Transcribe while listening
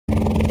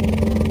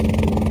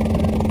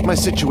My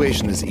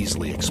situation is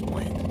easily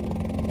explained.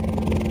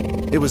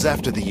 It was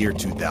after the year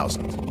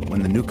 2000,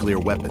 when the nuclear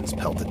weapons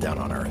pelted down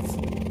on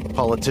Earth.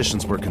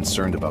 Politicians were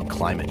concerned about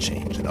climate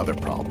change and other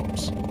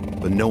problems,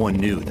 but no one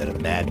knew that a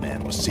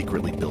madman was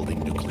secretly building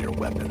nuclear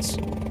weapons.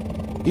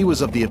 He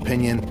was of the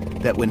opinion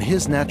that when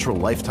his natural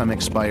lifetime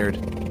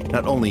expired,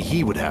 not only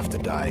he would have to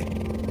die,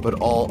 but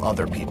all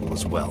other people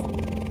as well.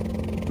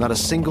 Not a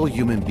single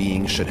human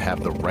being should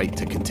have the right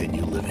to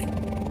continue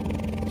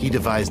living. He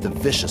devised a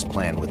vicious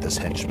plan with his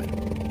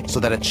henchmen, so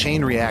that a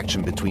chain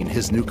reaction between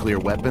his nuclear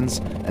weapons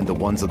and the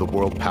ones of the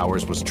world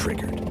powers was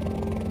triggered.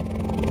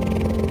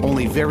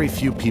 Only very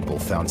few people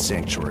found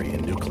sanctuary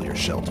in nuclear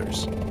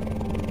shelters.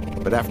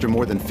 But after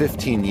more than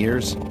 15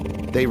 years,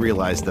 they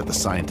realized that the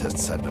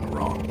scientists had been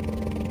wrong.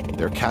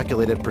 Their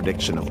calculated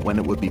prediction of when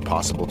it would be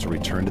possible to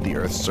return to the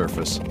Earth's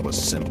surface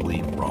was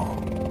simply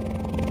wrong.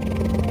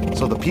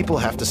 So the people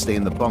have to stay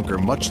in the bunker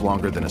much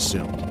longer than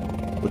assumed,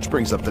 which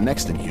brings up the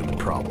next inhuman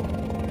problem.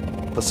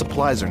 The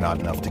supplies are not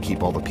enough to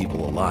keep all the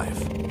people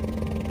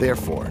alive.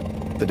 Therefore,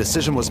 the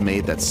decision was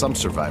made that some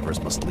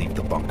survivors must leave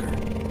the bunker.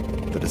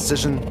 The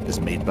decision is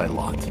made by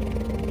lot.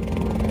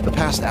 The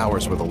past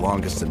hours were the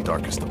longest and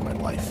darkest of my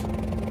life.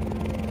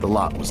 The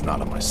lot was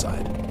not on my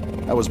side.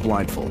 I was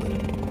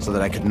blindfolded, so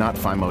that I could not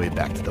find my way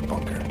back to the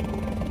bunker.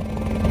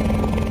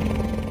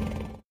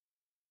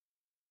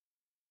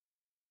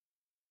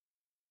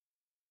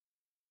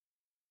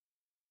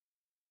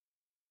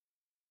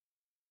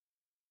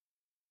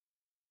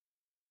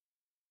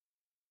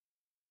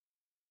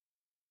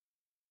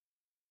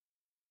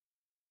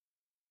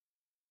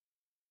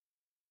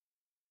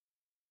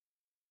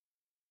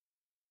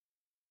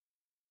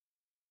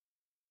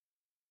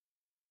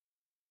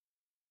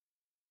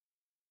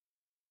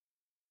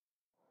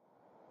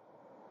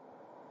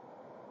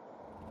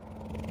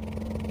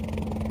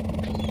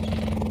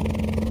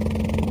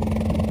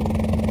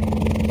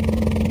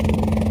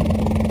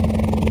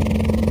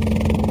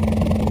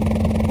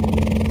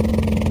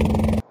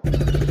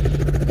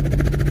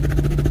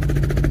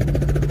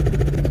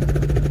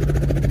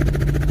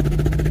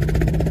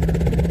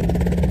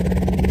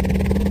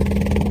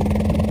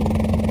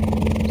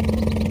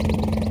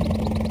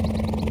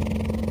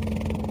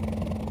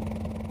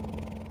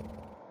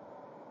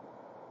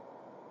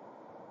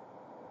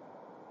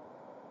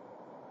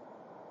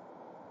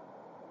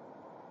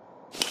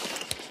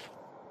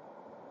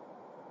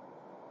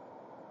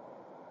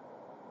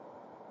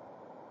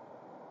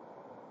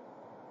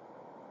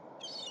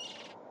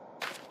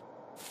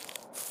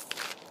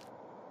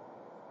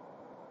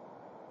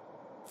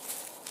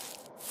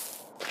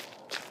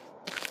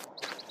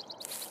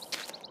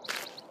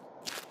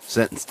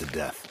 Sentenced to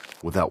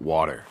death, without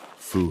water,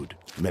 food,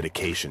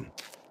 medication.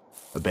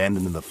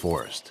 Abandoned in the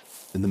forest,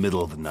 in the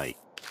middle of the night.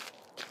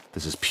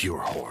 This is pure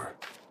horror.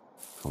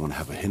 If I want to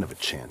have a hint of a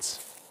chance,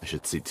 I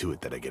should see to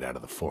it that I get out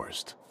of the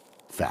forest.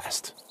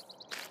 Fast.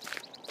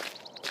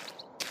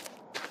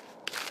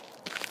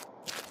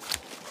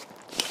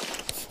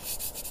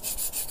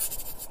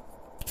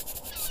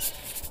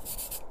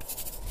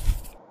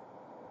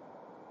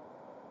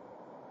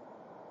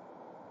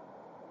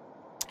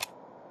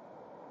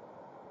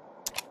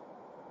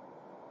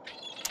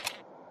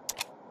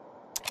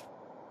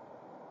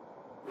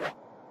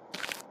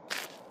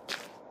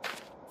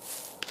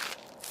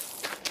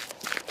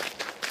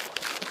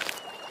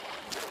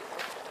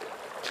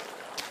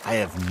 I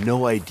have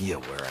no idea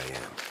where I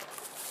am.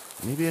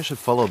 Maybe I should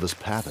follow this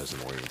path as an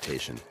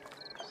orientation.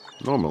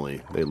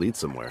 Normally, they lead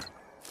somewhere.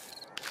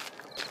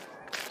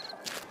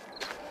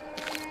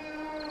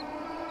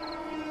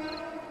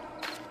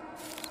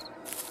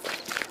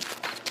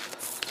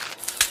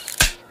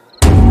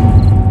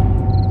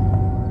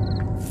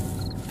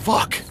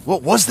 Fuck!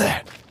 What was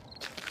that?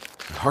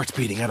 My heart's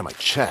beating out of my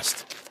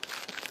chest.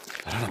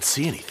 I don't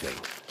see anything.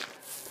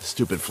 The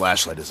stupid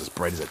flashlight is as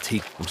bright as a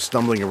teak. I'm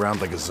stumbling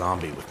around like a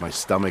zombie with my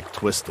stomach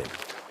twisting.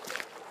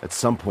 At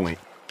some point,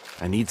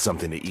 I need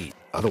something to eat,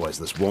 otherwise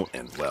this won't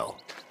end well.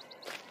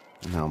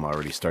 And now I'm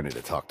already starting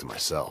to talk to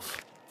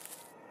myself.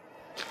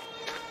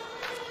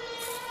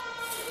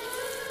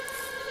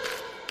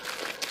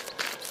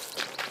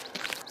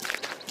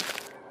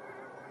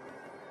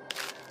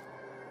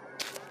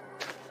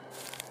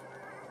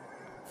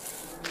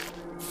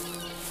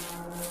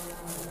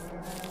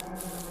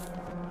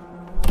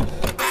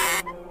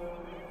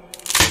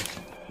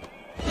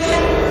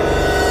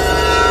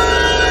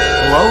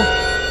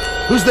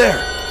 Who's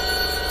there?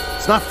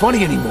 It's not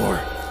funny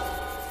anymore.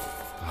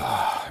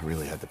 I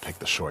really had to pick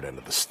the short end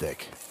of the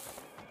stick.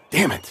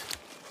 Damn it!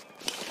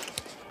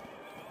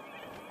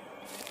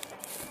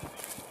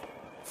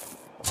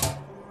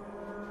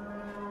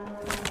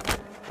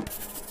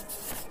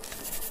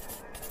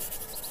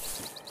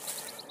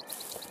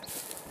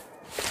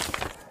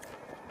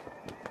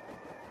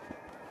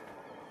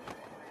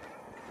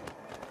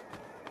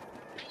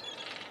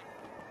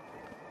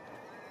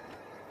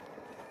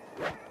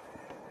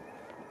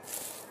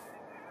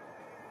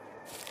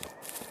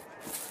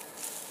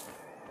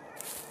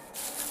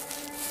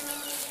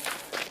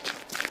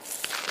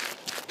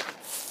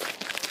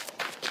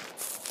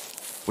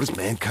 What has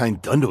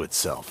mankind done to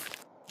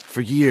itself?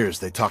 For years,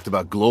 they talked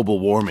about global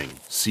warming,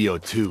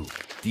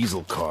 CO2,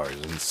 diesel cars,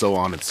 and so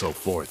on and so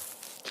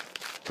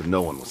forth. But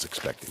no one was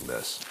expecting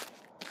this.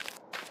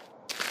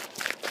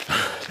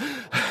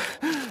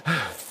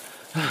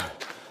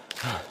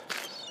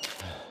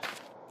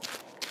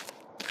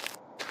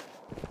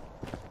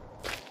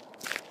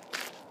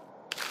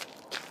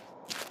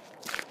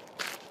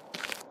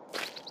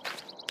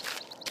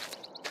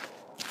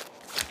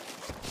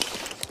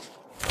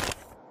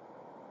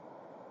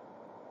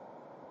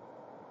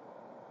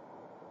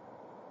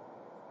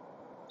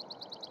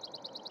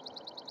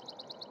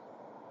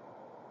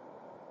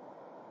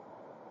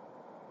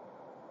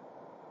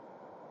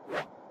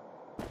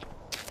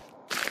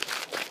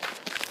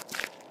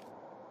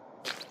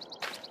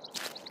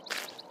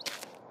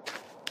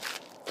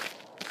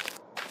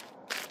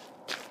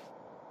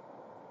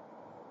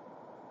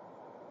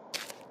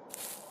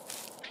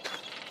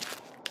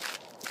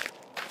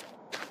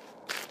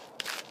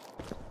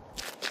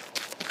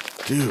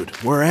 Dude,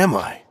 where am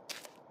I?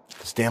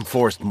 This damn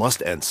forest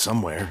must end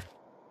somewhere.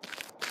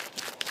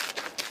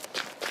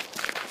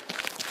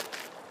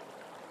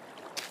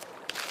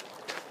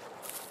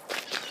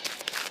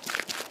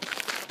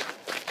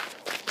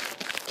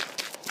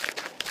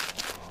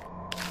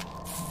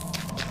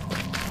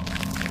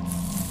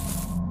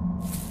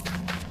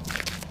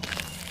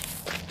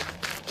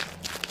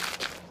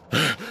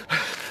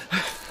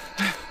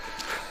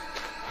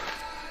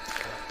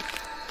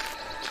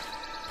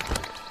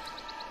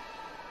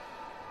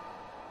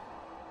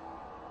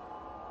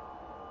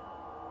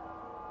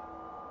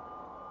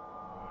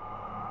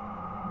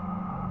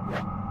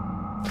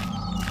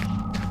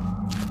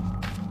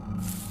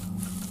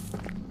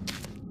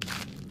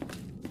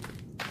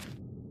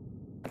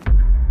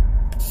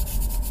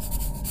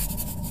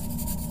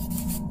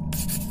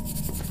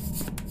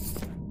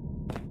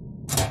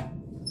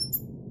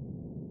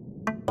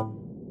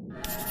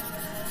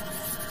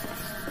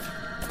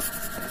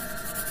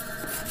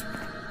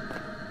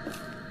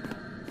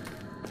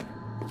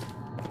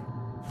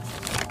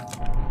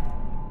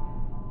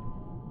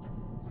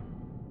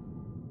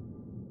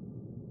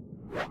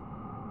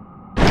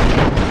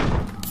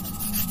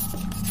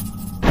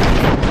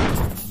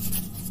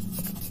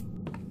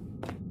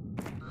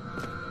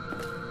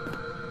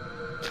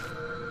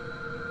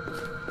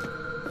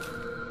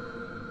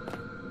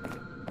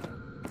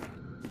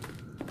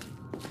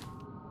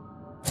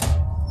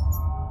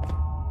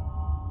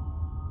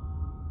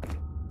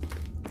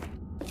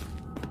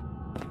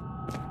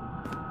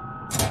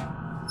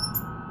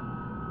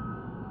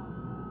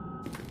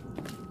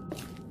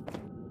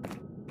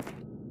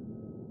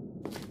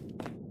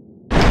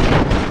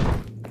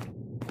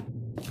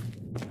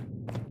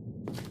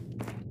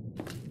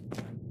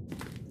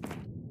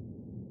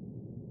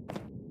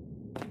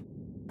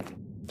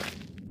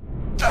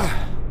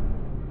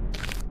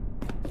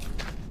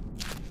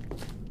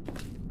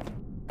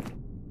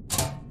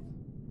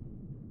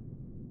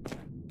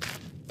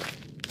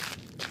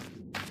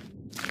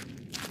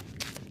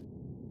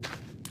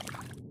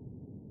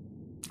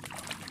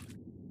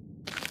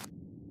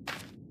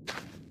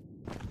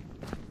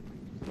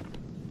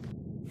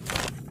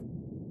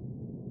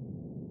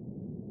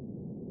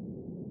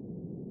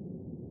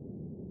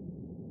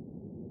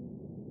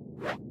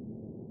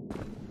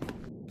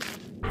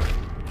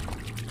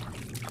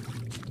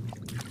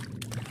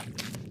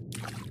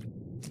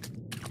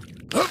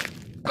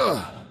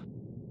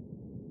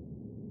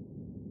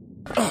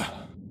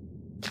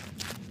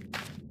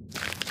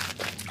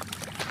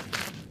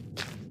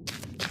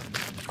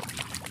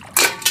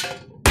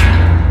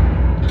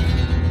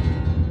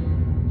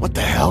 What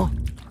the hell?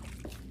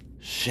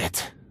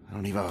 Shit, I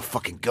don't even have a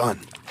fucking gun.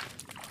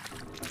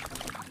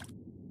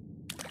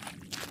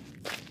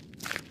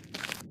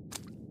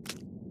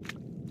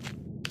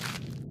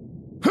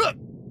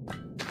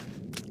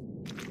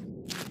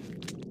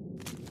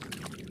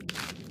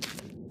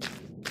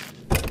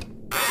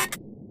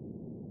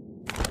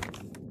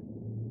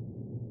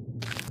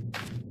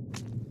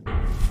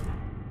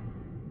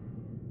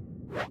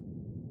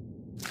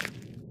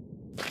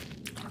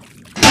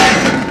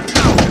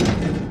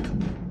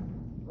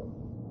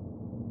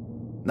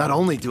 Not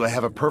only do I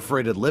have a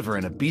perforated liver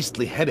and a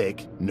beastly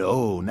headache,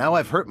 no, now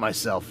I've hurt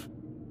myself.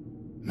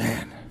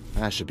 Man,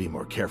 I should be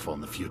more careful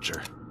in the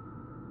future.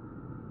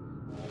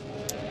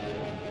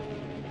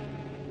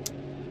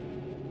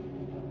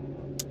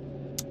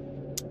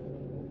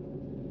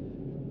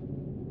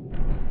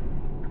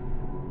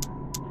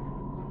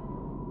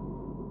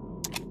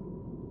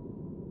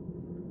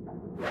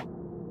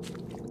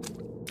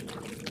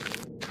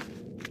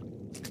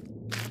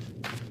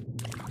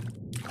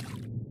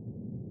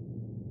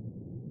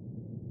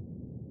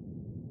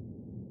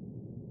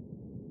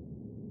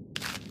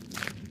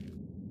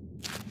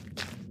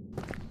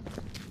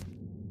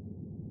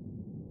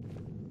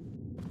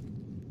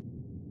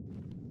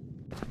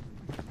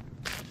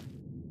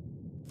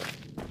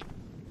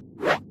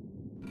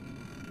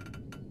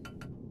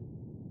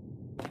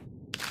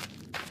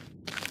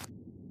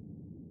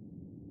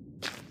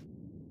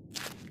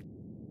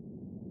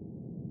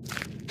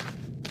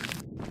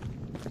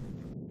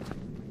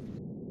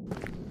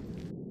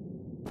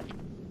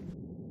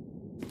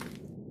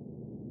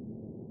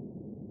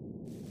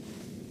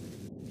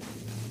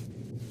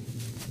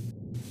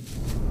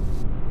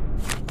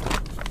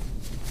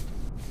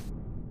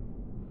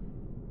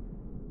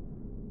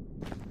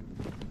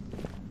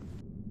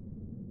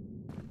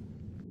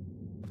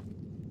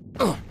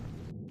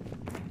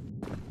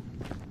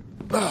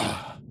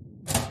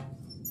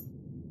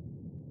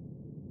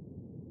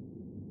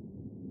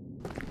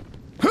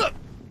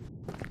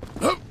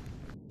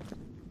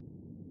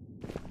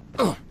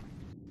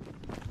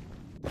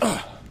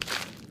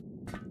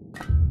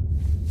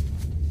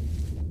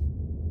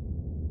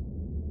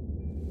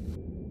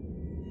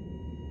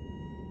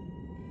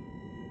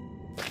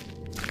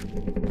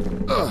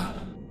 Ugh.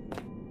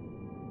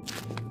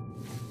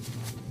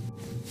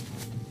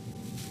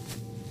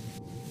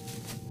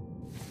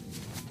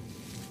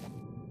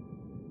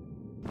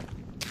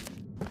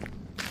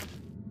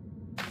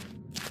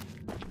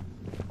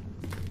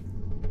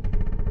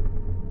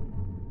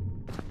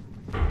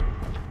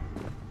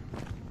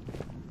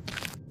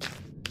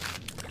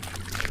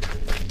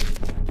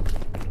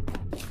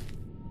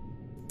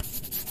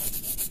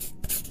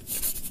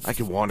 I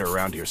can wander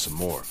around here some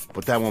more,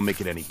 but that won't make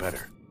it any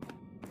better.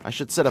 I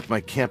should set up my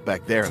camp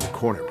back there in the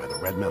corner by the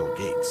red metal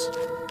gates.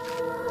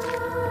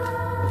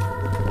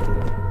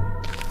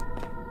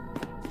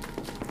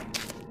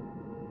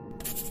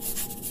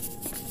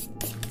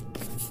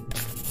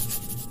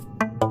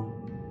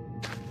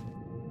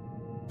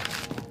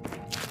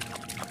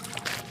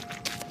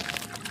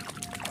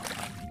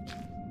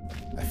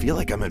 I feel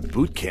like I'm at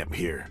boot camp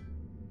here.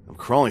 I'm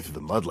crawling through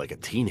the mud like a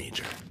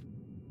teenager.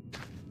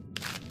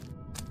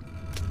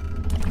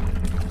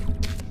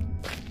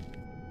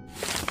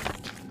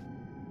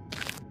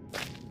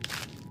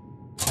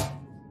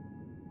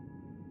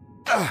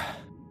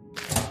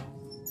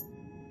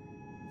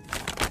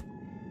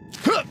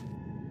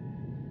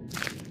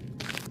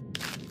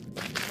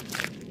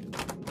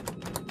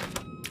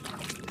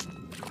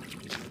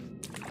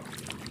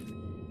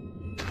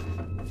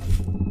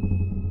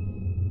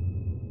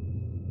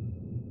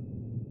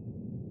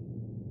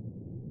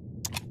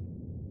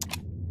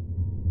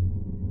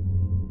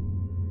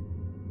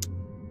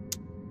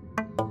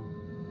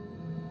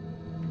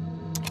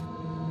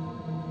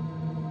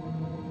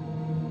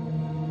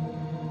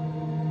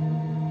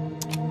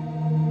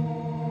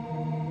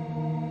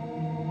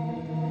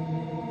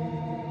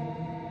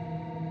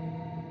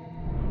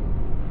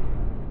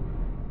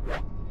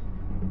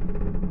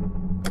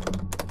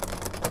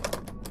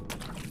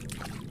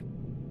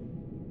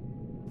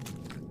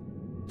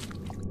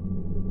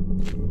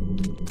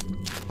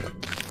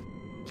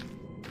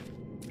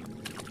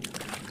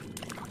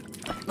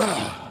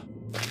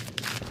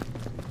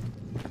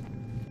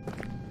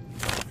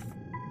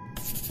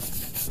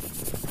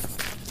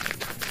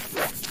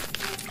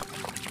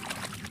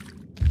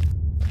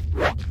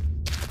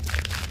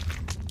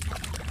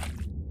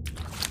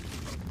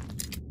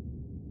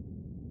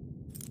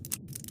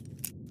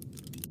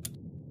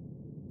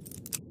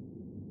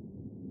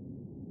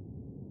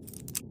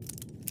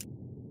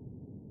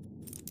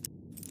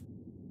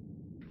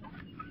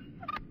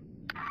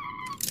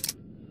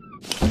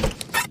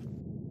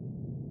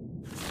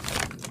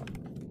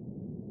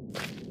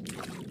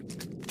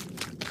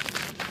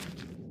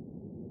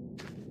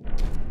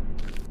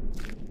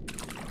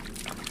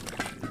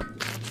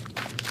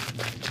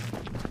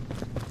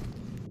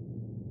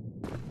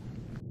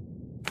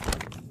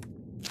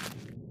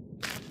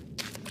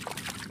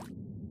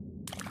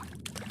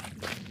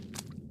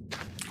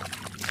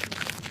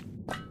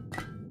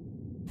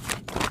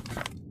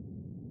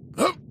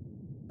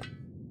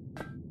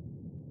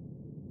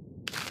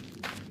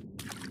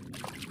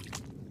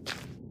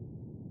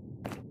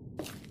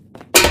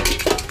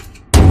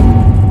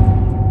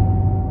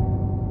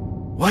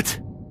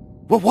 What?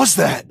 What was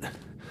that?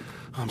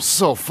 I'm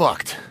so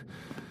fucked.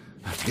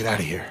 I have to get out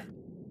of here.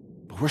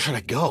 But where should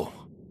I go?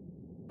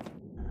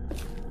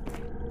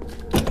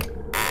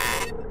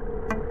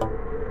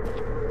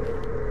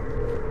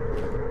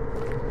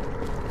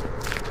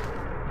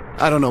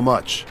 I don't know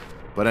much,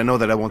 but I know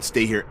that I won't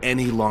stay here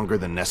any longer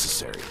than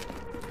necessary.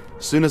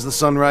 As soon as the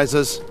sun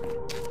rises,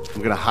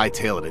 I'm gonna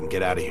hightail it and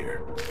get out of here.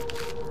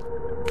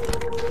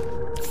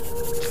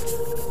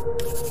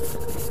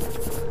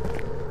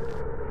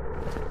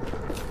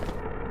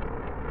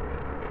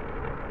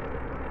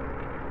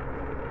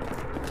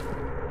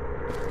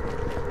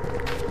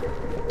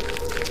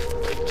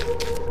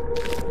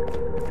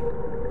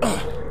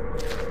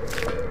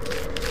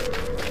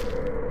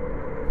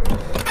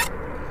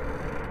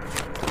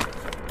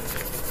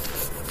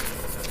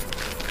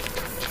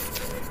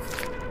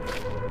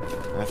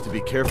 I have to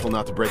be careful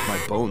not to break my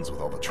bones with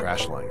all the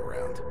trash lying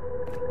around.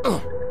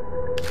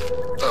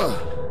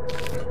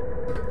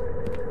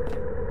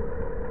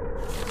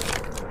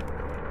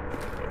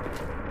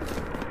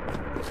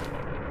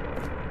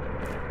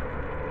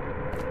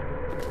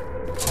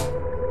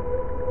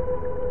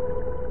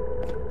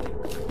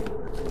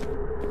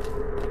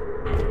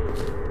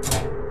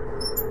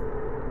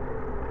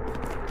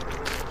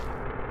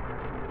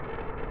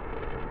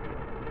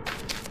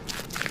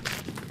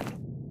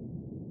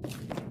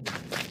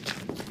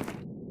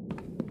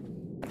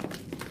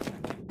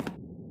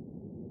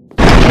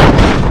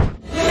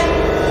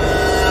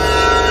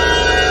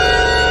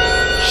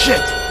 Shit!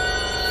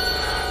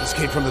 This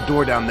came from the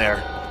door down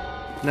there.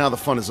 Now the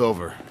fun is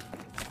over.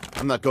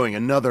 I'm not going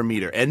another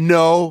meter. And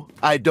no,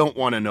 I don't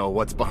want to know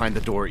what's behind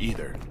the door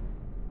either.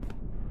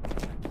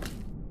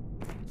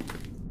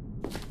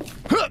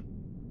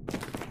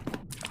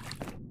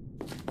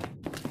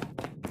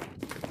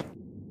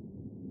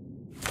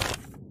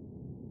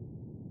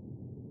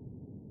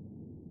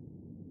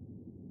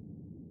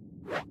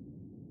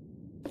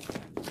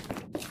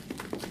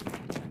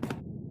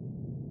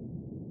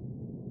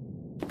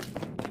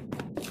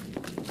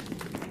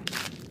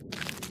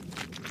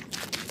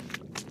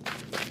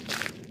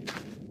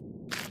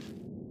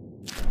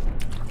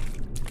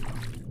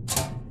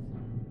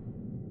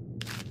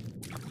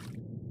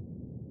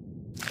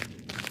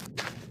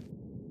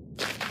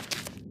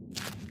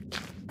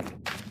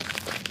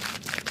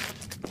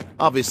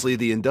 Obviously,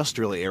 the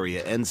industrial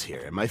area ends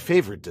here, and my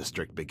favorite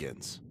district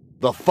begins.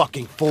 The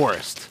fucking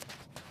forest!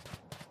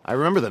 I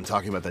remember them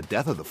talking about the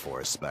death of the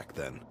forests back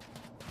then.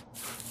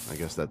 I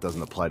guess that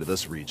doesn't apply to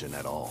this region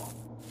at all.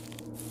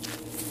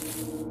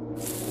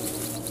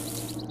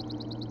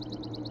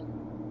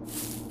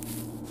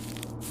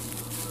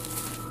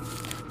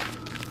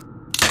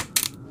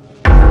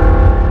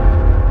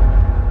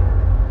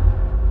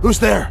 Who's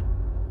there?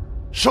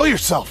 Show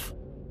yourself!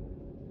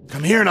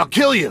 Come here and I'll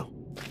kill you!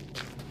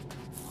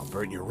 I'll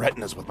burn your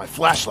retinas with my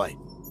flashlight.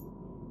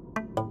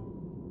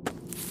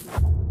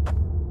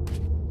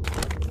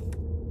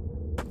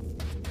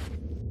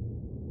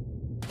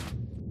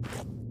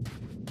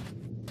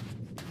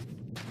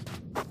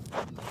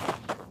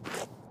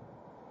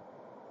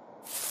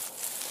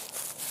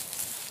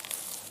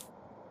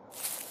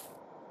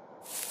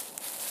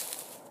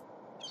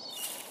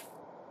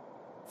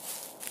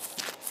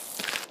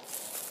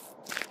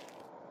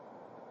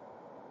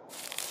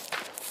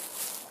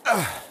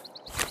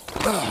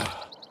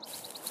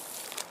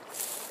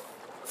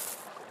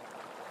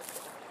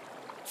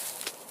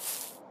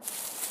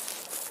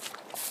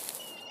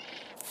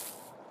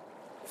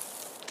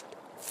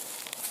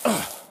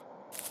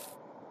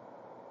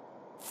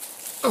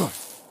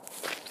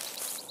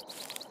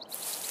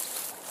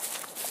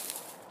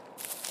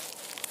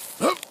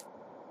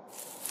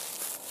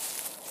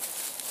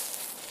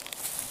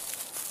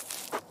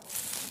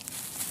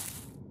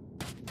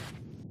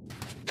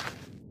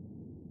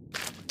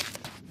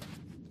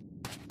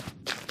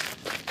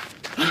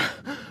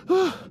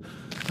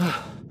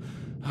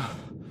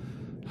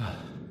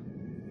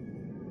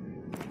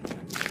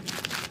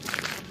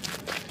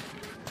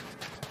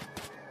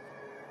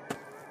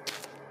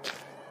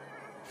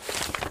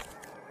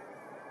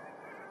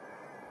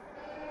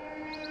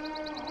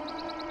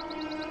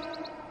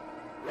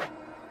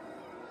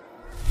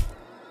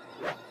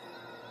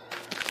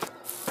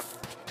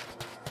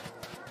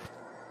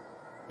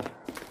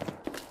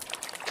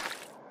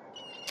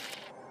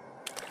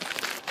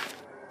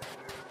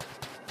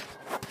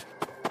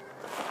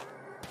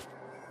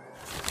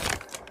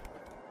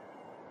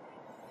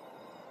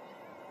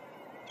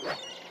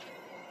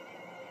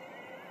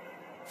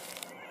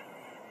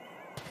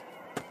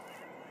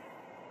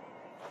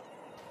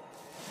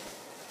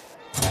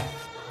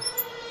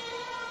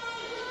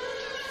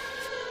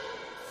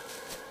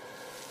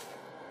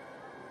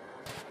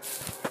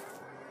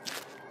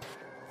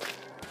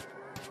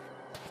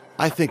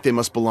 I think they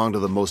must belong to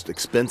the most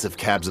expensive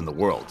cabs in the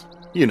world.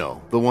 You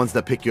know, the ones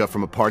that pick you up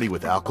from a party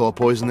with alcohol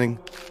poisoning.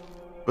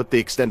 But the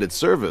extended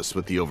service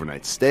with the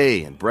overnight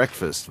stay and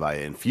breakfast via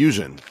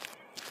infusion,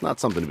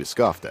 not something to be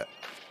scoffed at.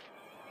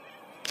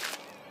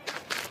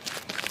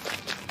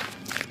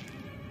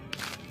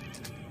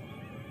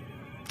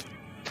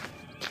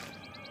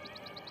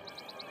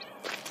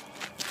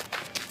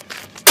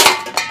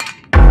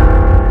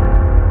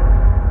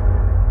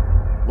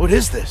 What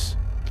is this?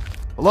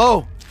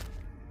 Hello?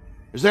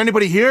 Is there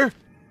anybody here?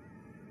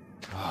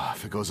 Oh,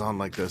 if it goes on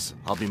like this,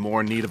 I'll be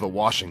more in need of a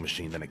washing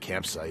machine than a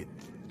campsite.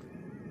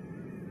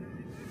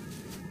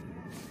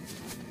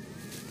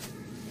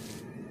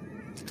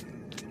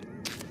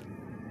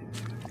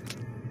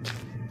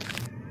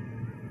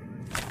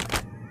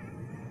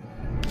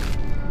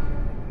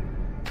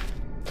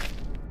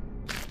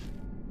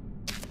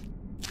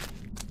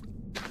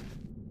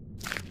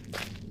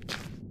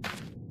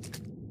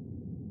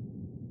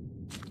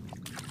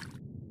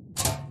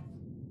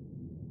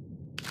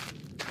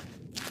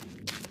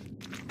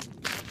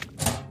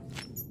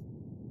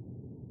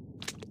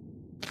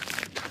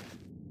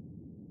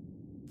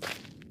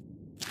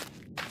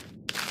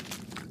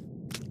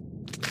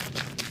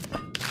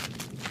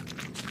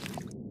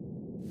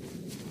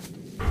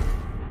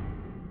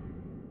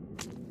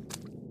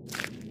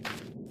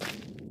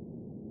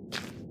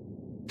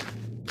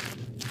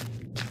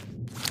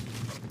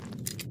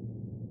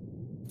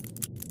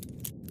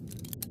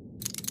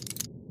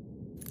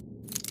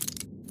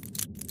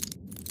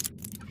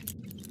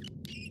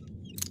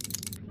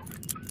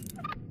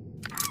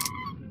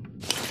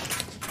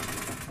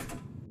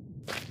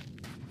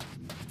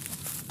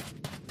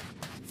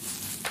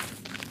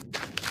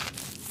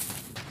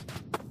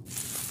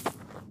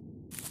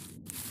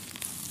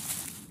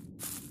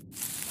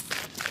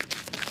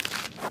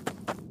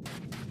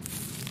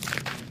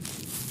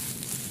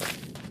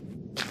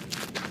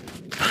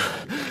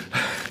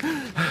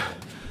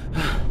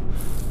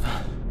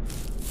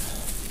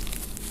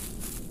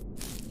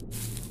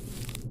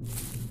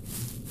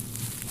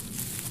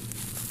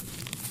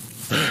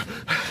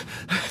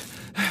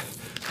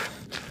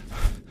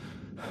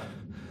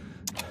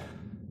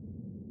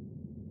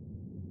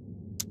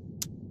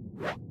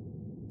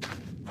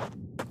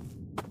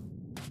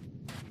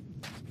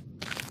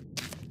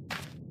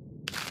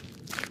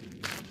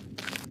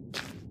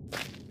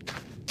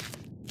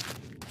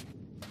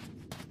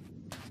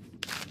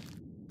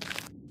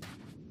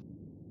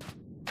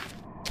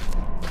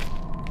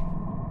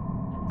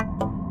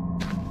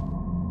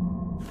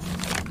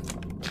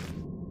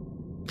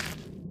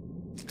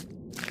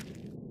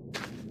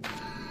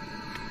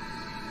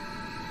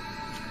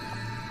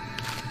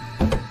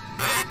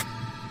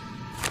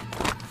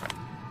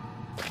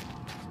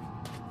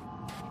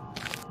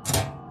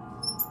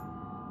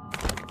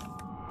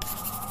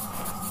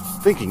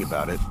 Thinking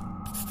about it,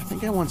 I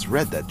think I once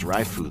read that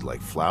dry food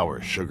like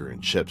flour, sugar,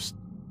 and chips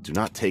do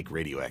not take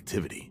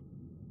radioactivity.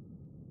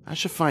 I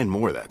should find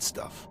more of that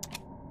stuff.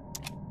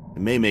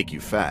 It may make you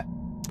fat,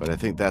 but I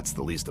think that's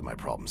the least of my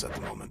problems at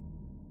the moment.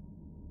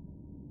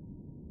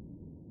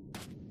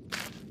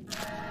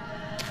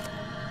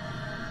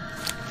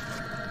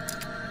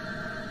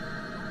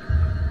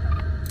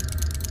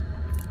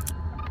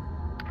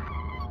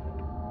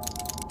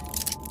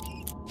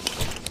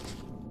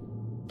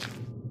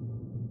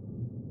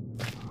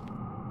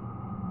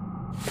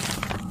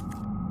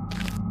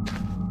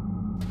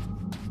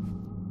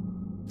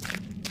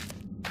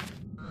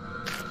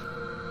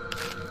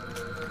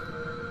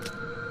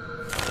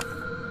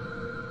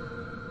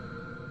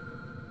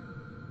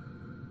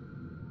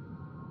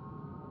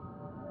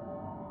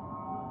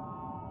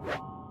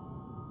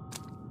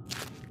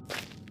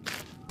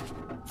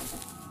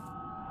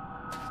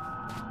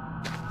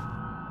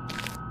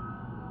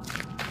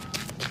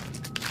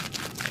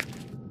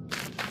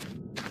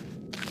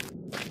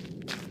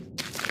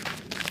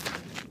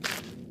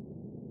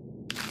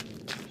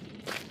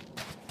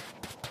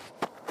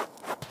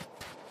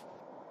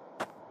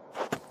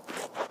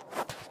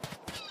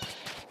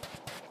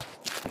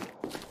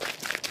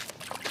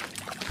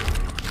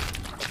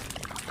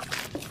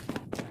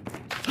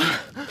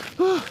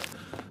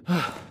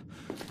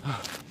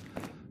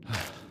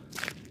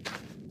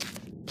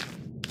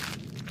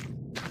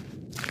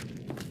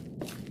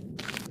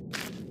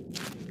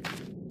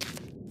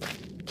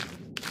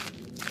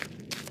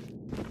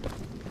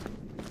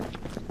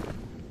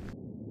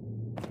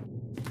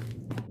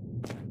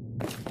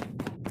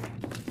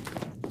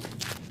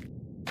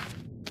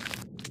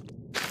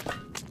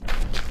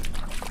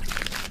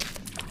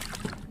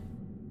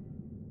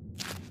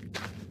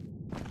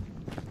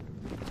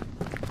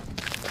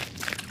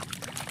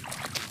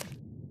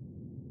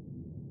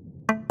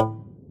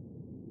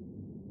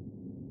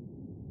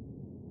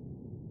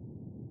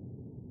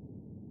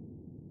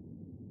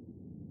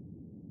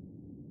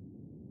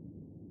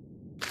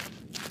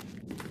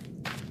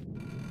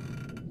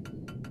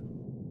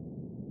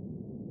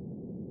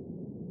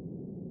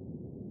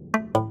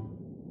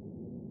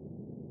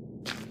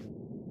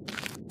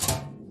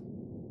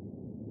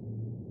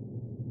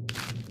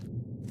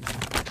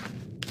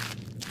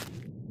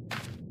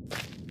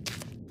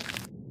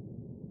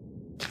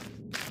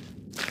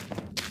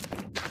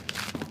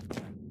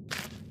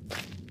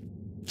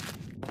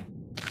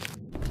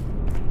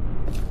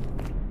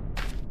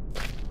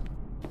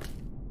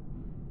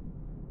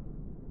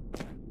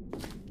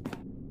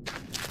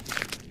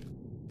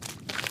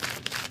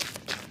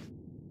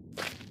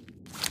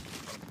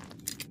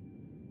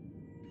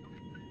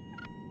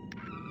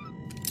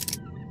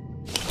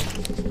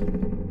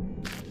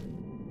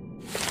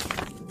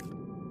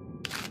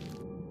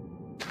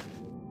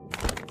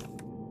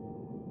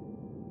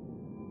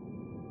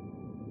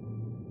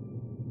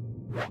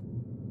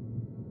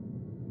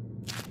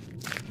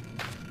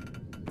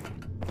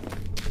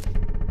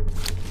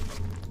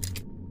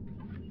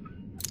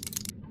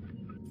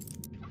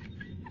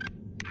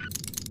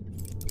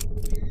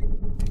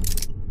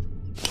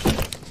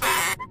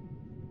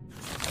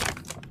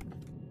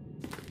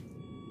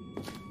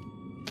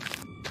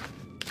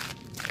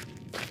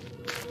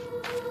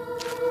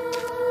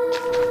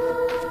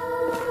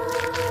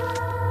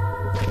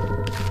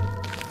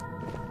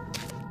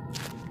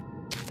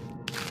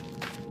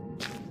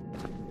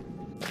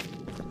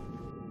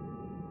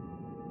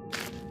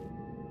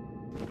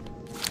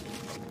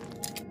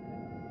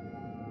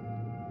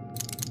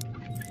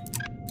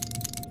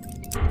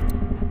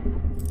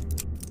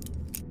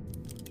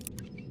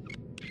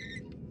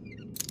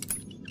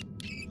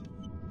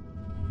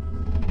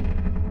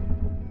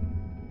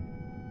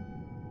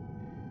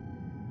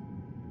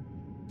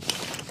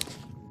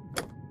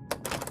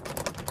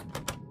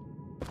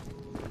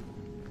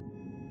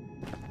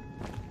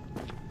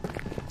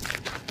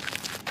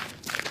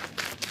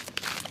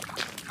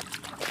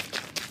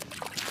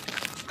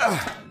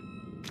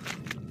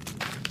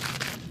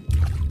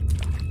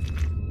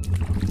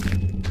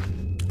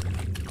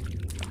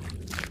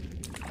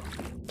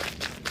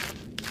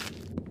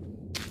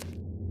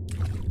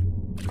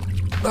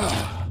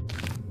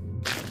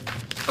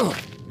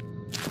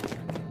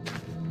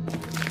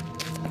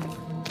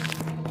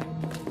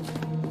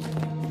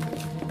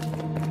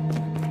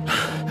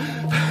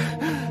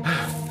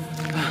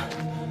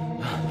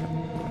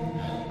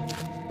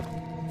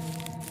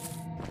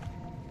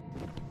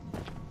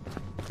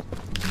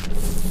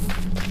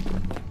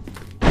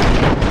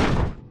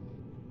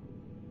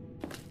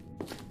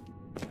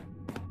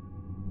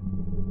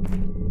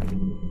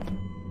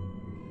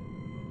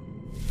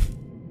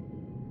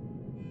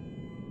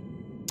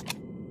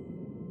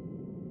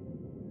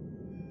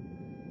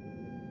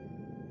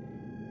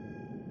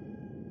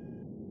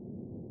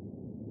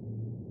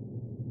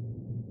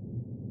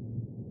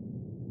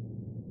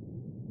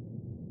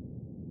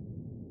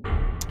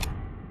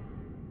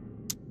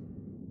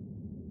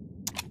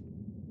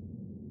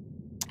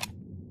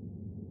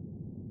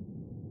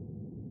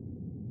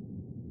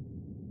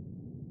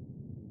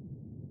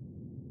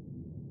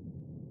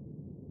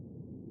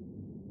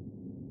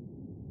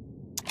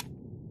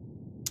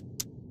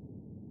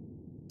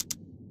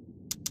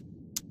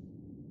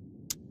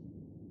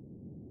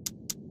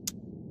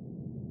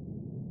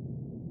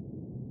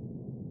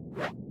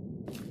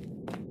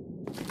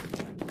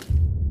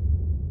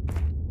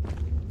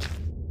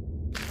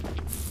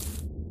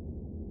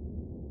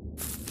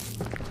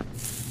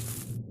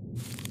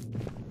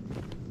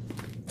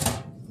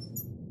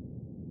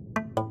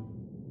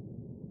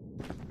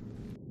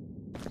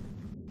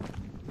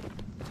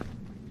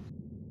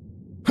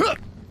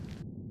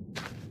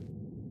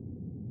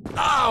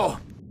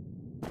 Ow!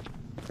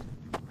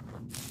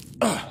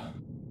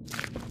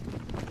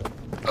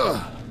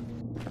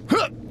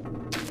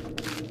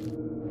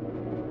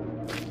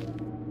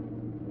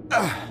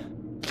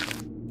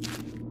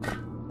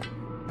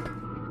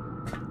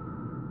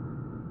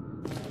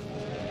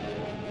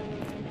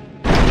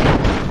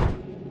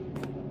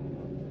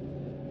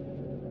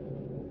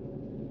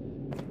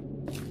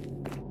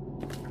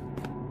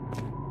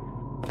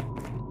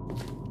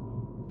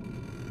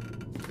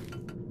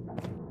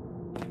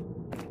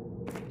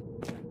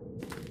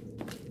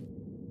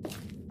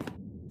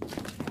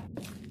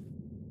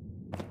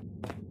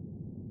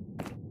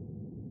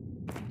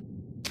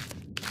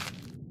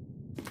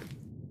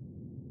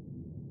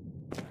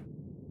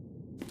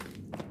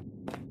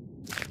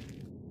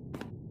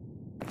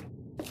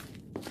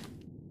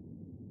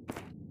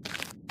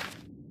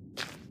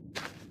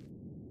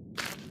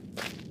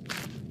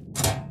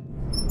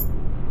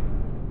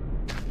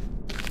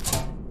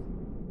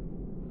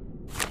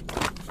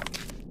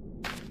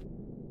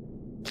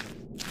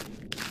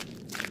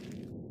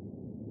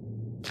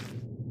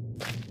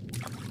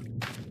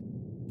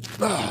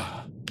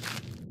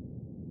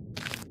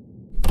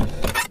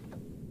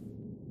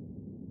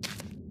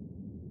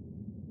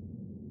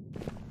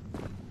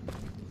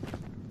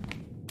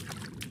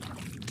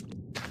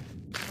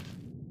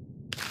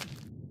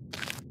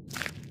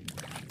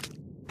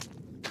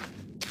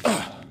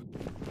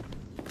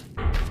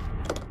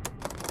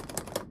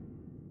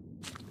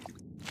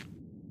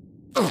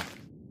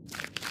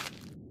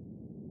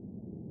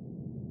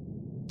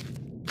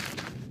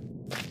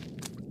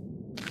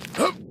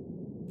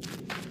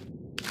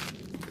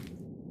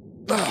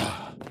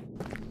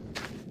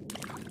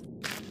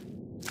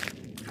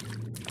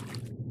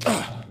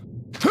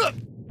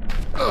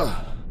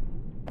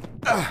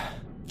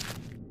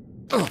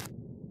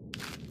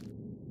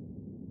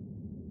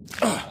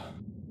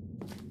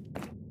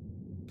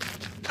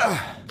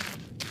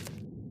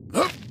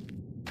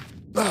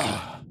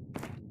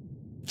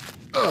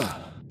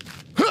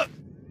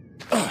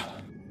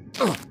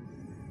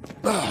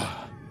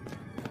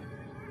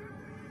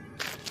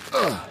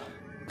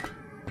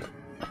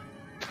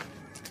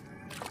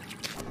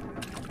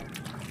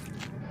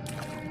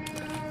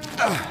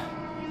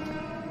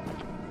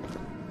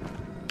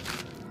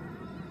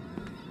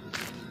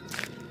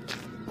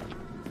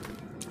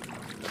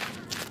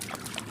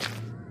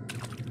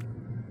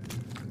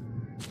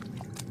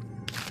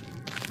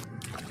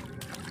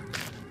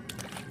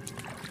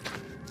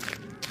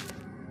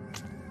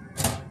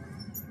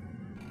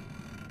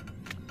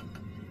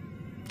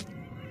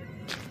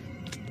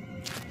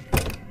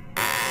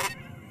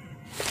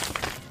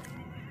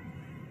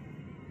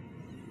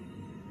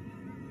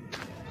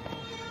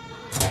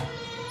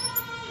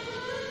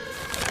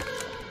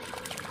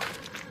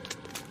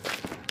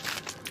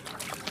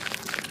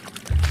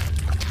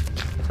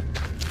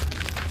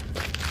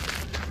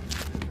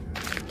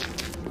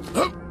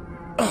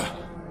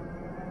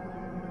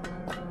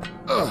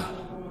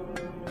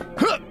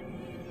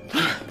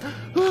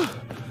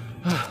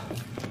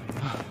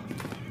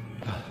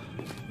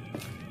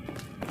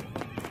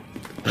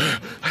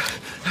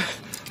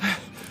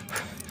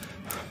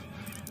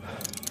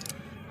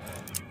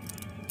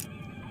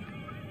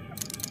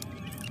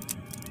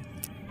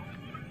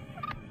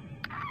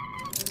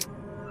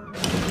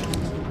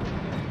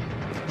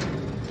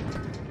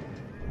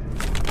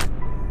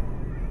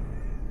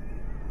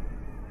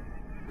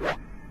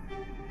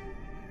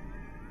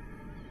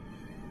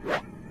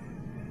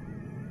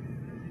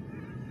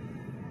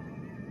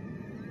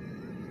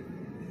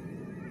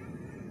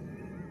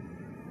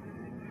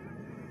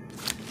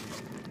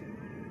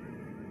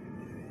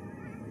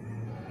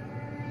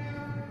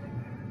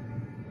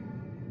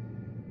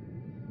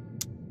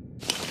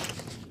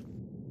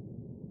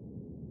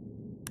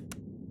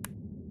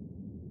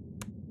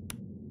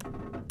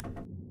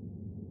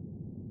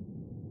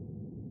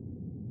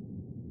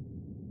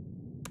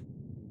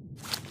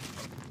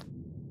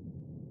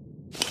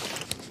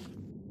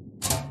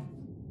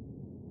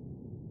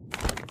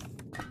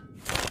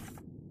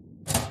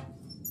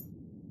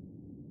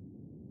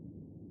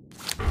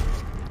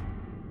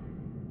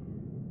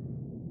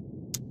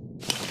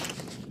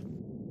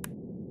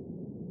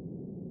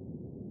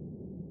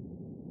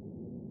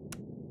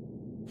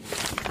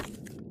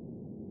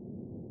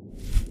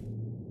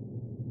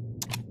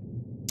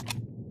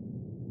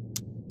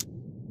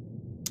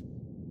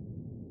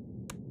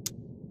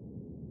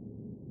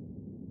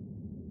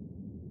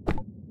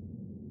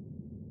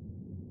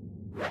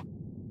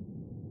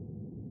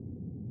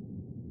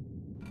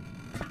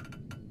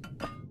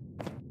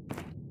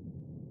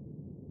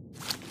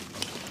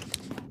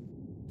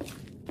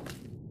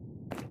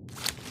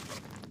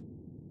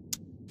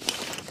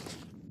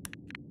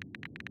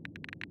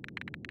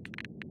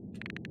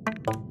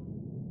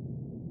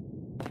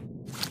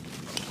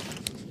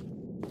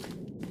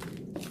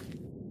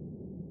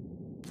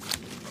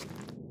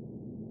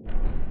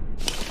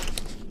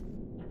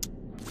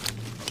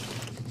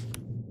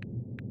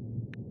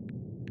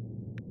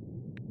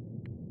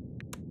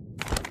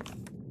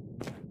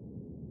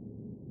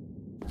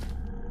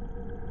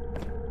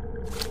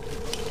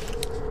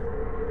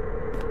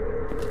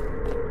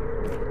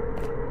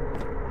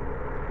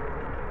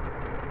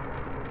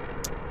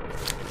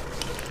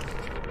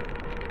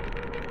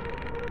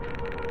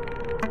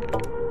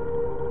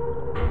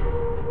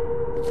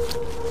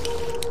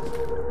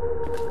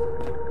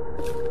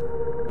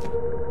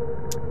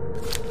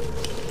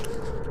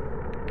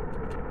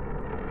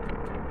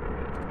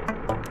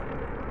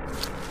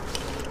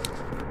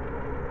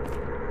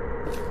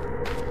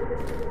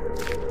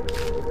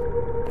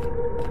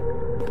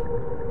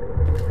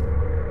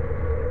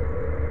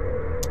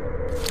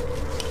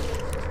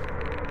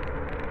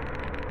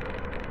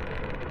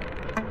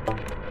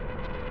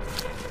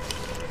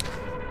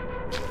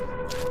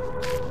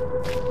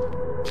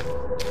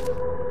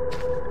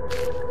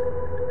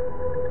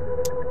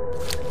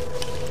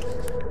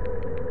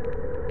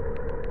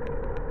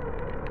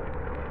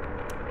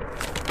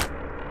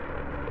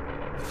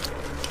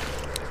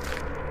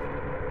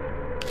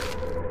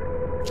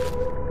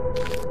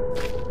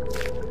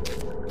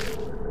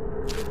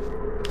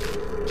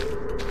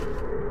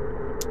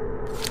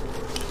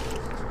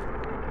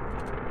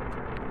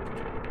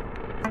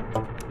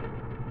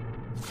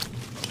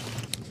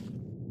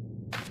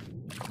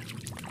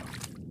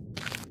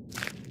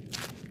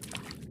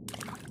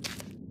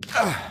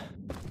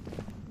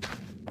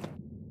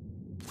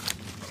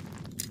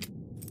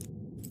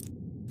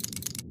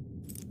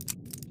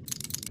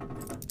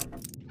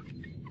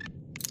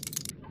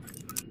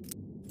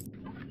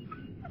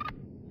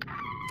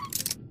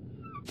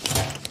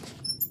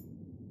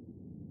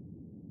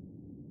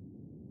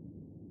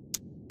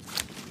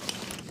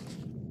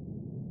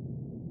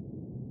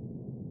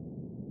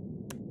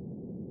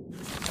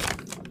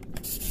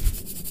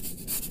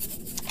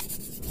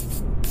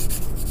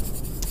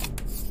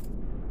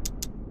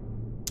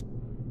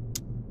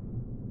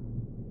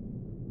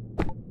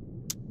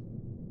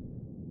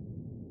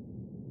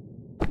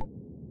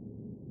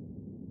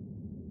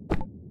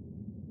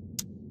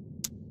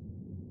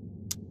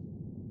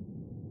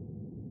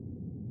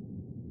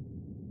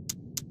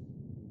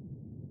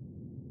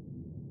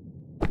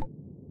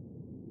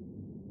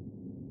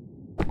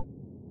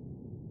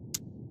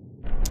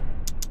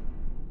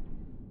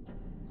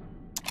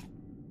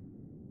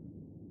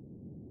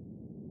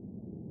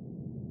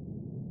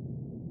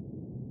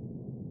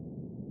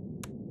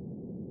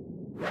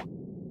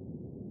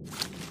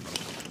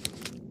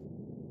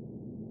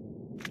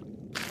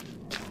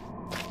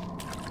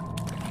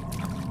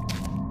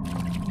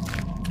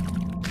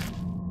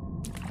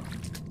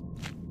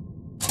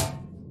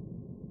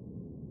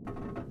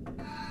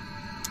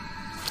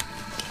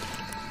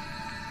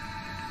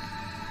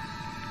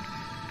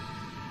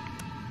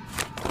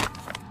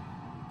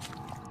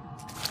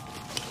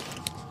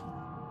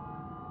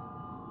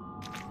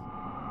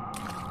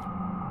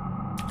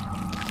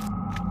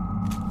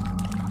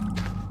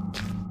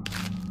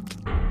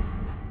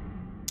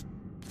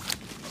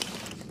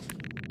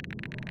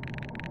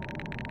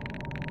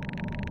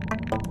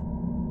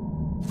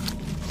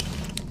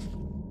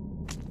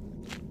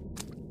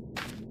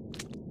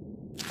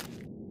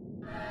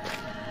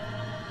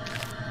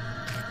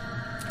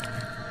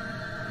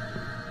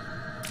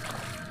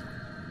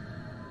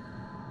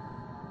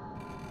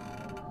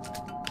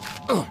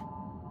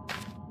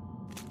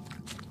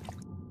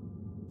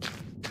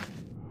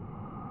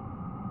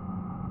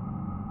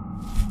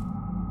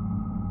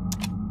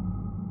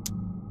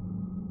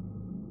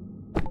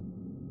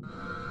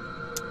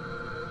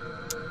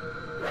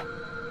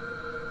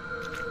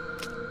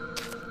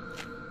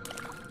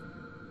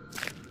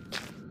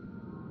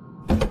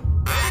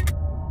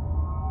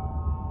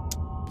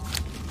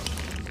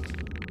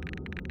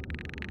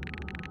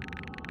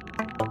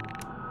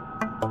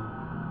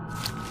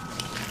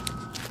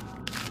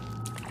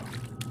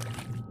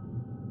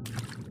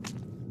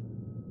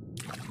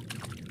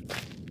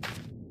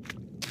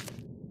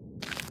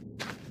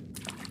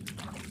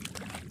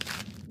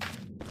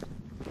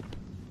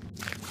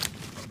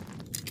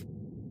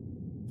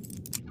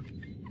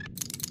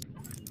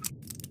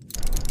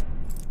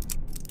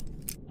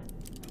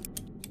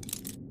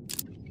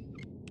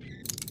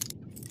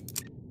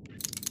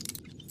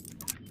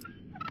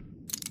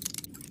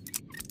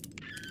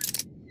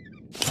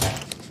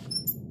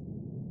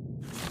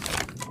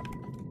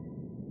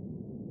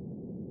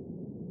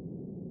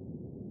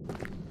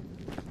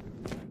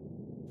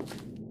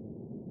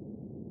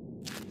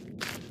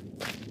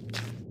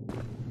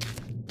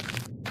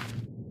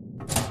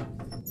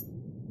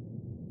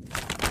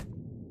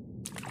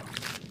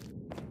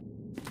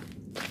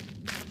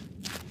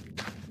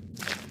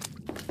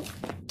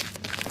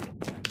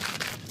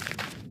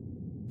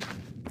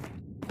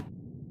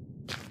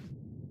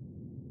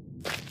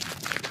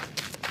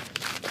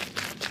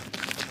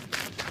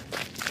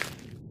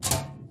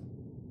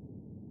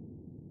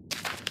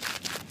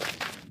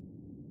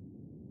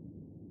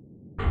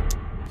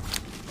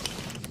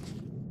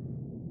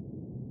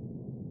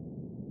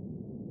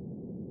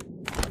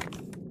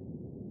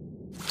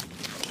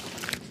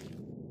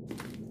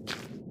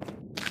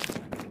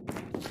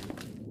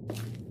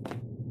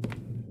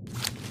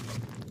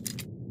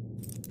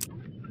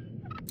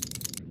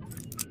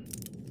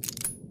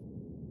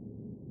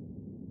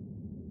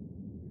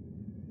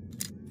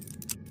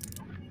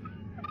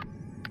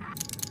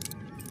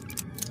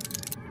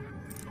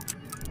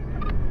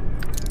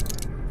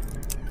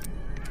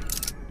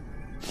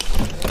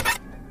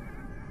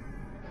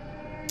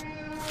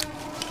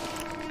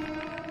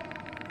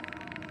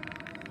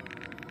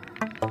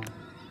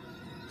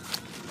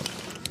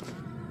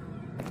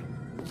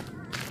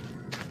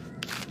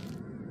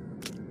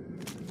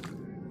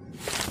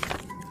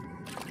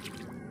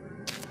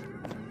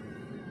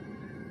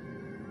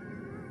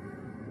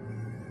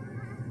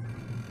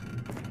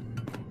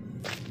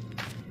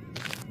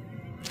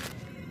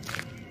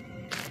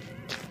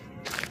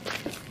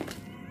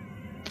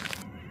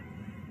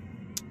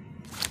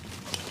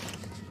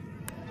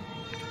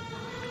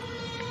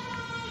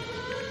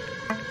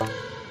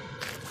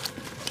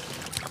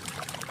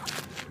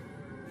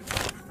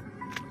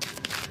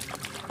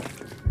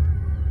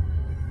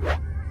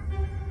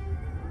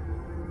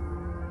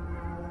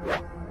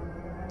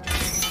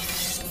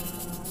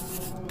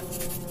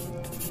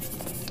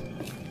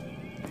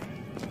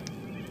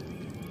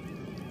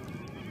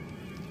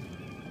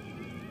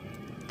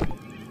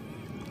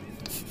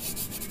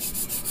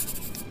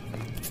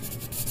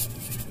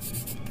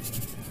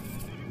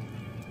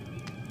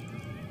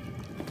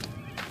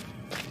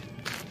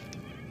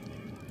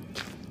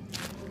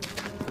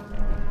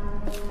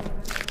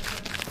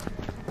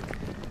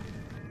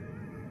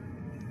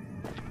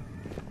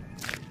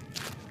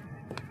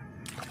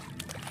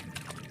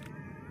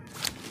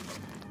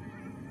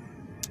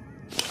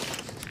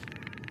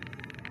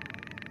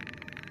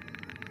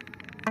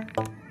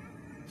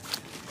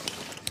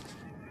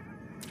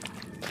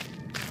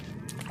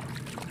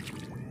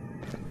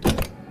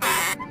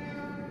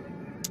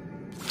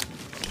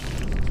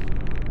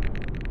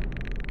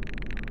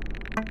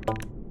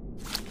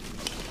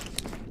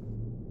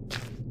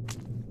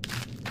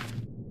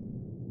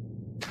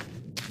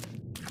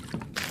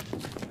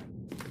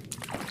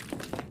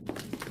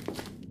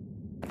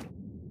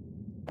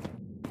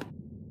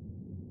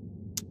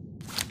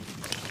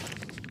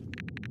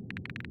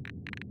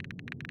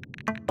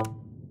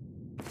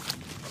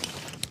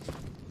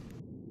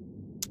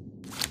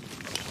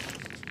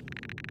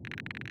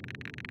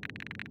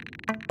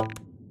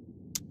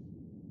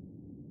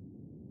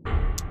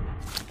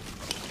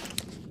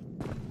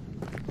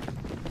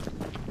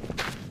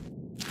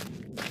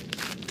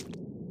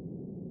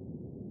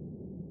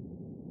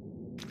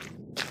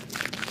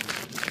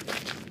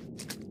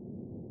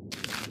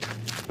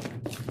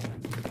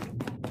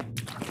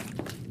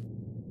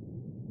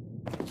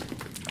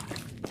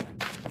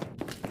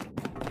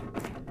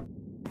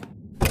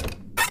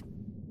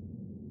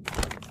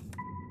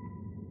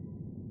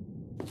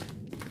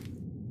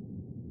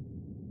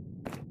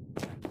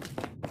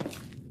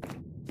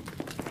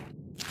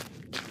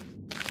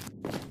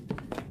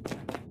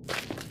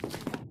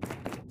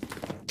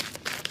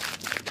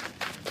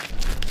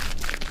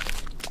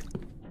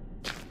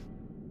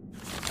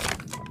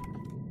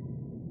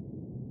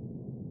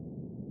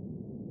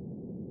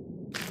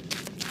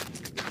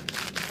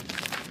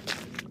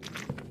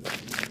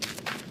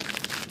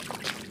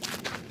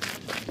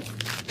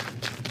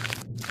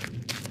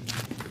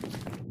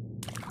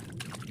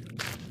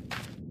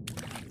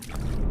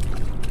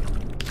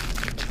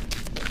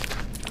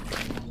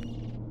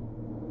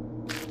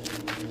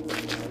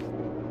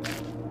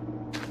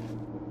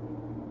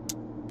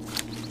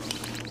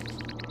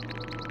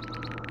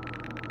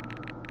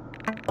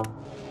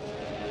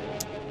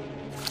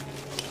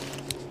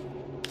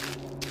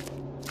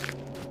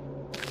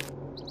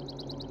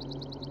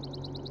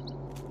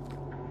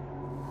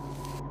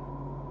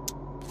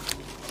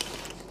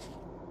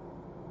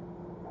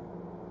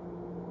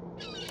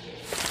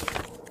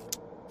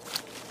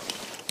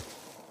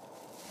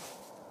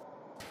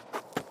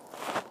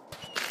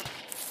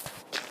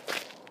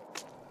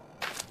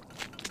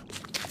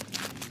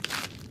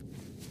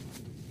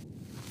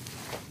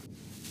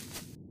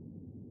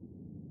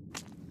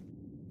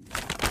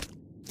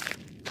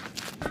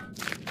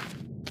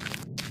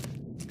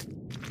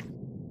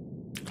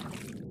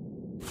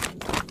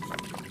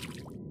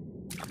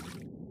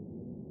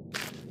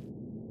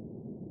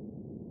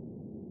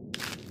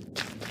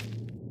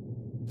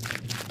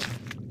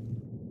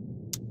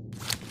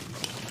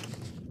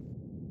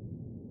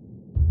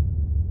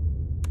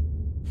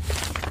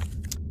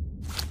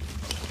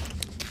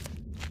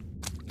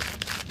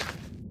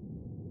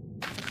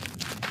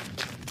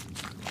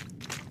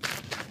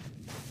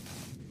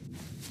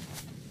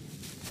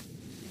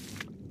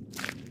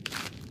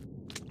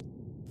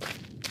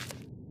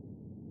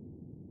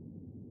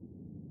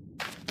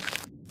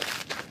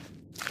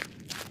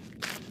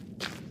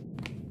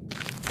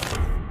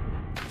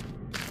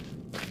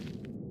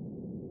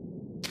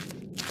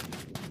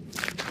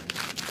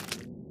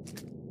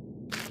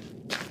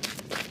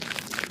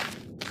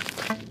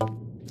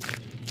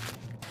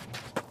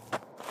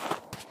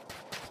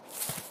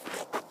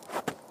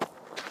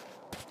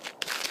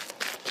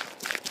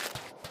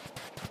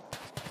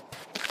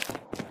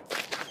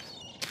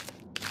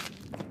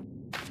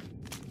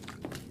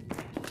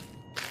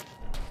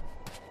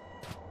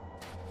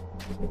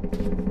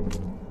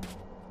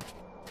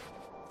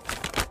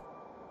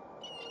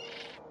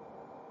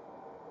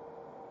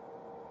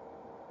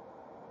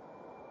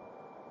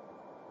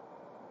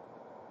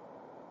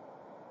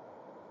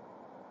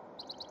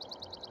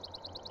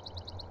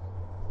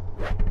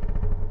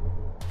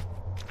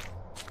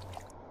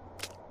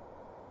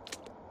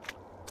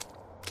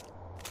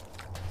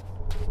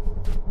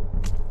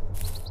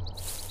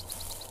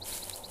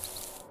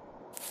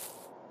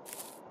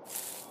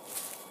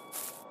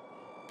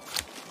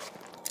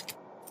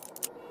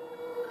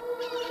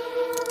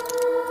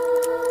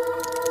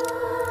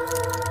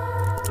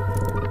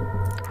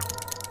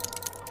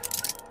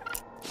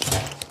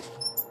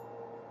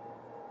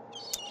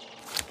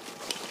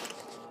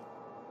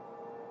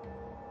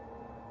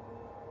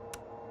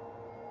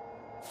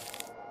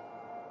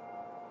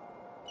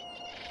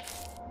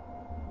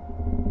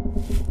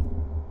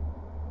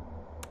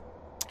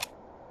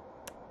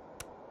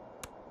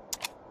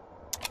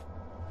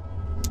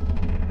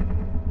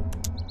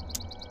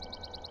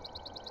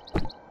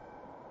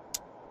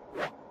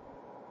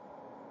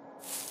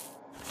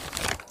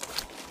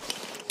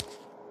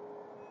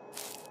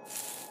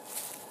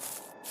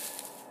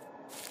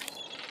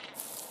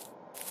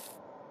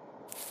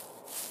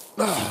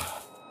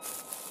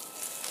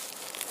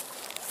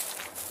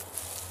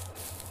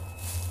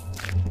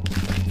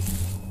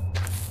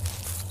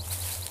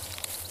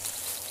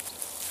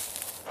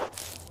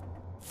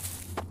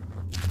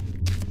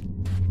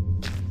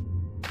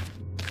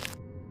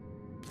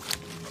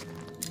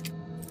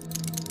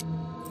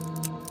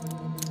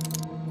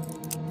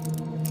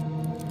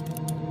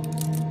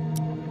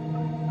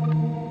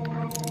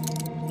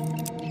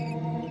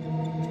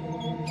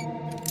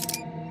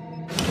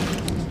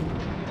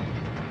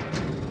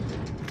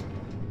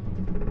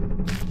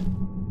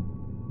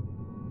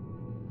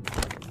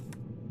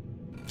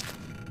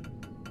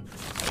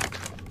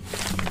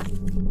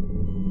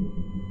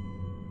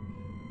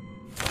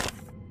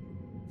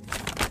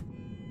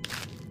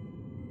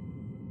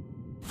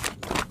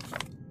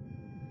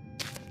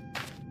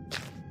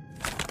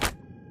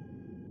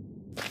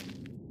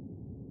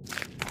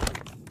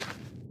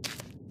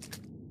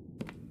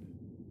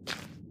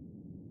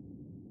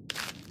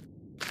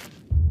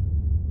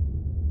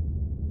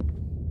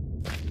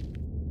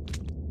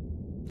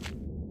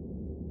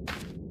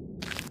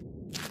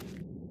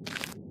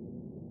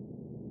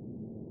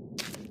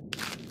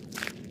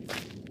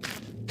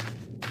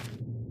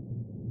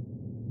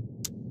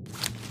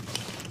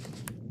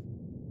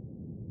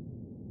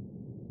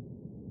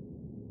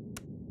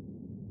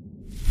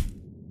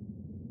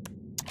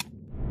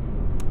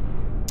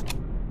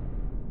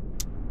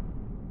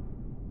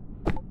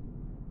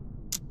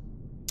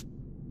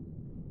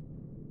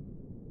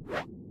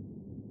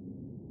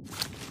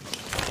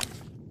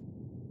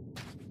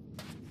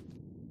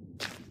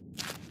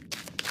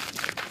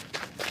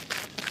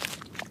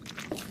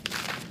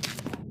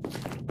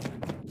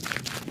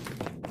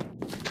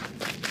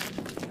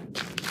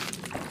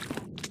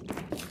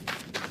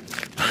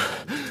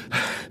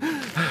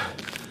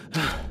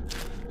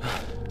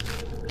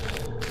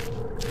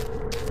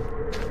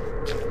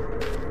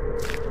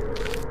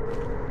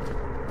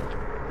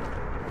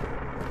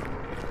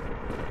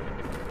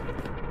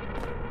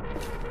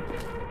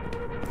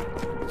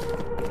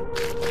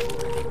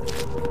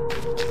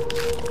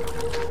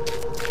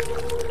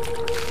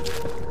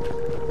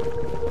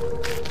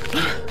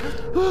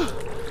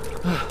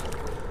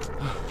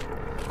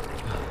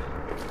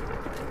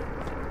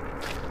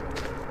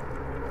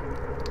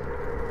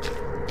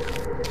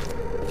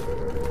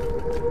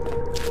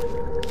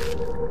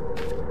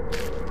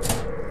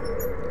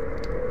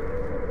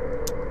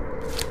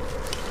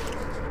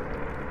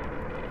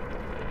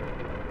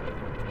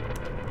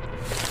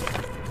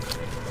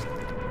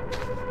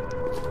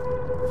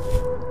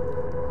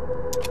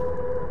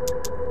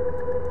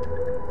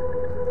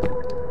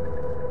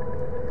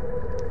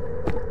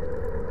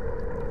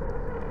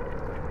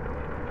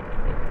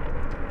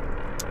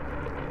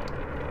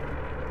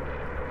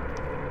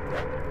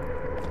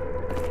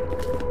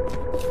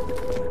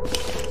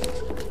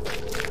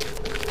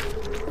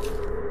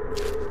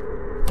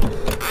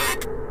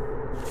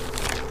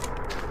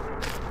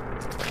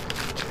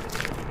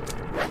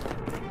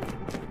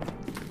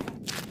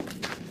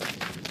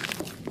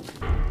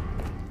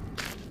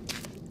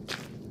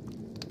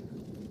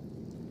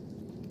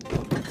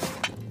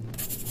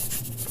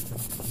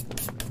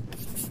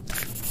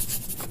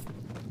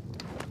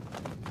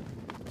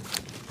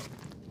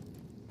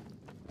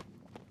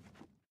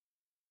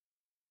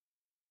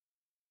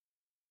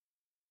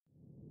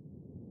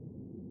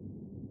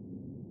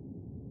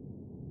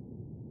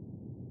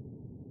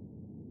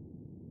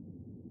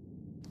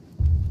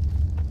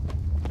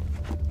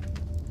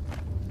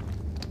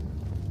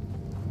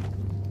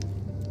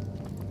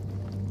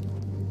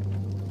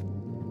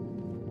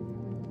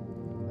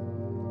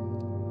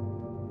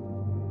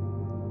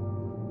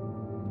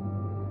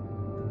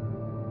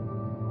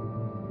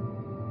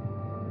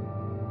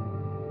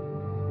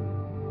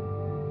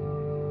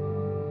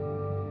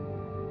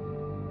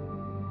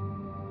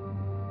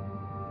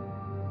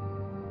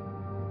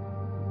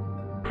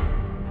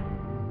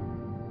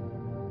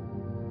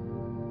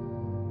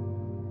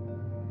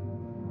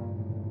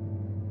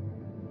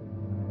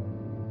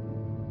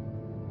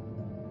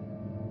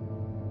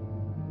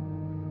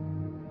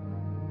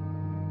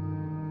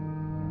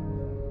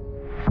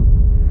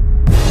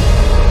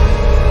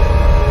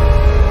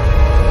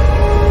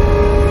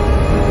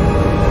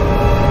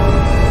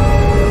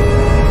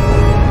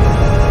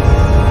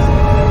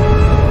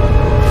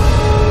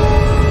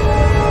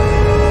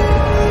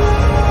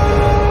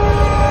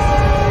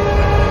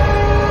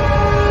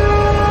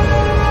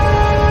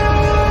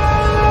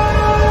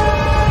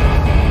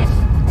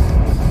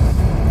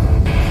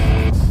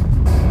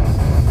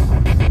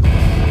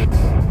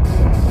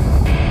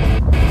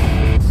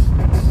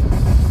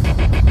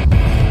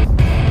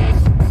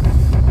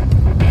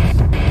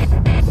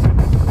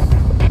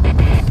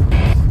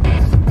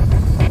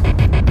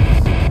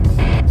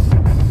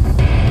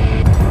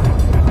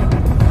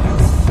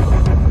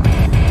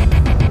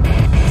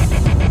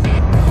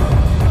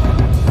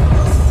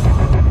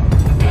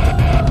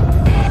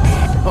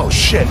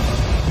 Shit!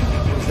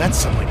 Where does that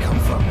suddenly come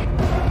from?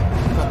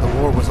 I thought the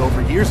war was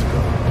over years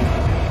ago.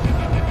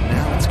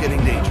 Now it's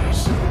getting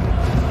dangerous.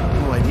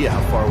 No idea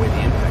how far away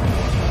the impact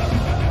was.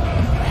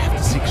 I have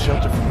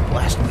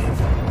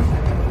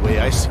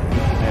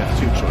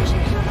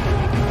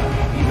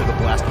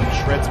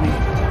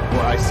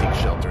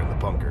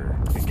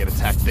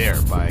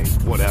there by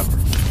whatever.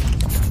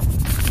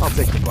 I'll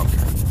take the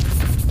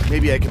bunker.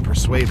 Maybe I can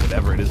persuade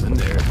whatever it is in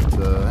there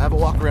to have a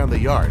walk around the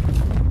yard,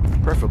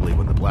 preferably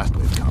when the blast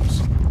wave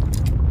comes.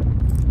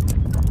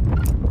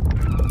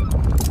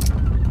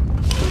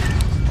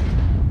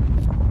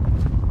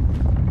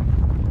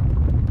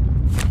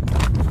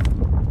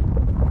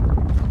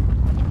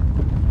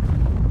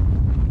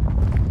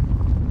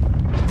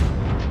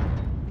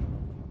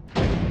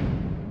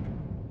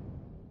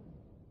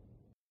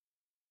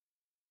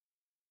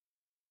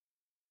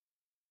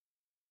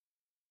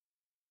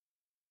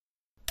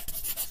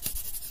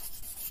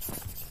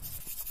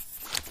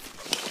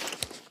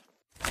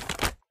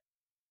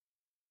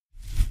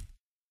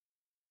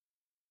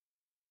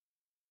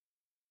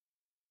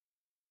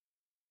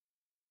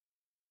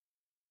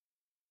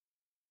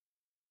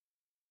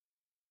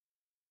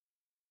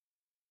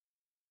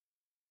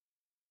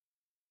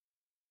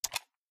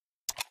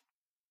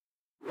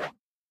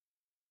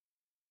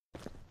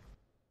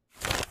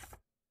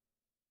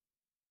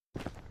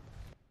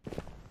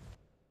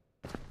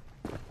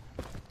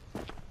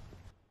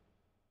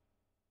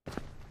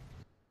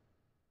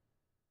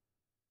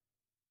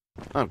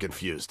 I'm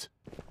confused.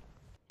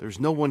 There's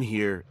no one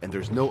here, and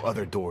there's no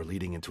other door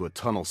leading into a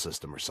tunnel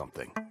system or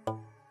something.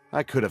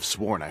 I could have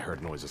sworn I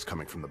heard noises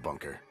coming from the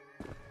bunker.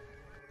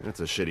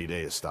 It's a shitty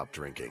day to stop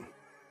drinking.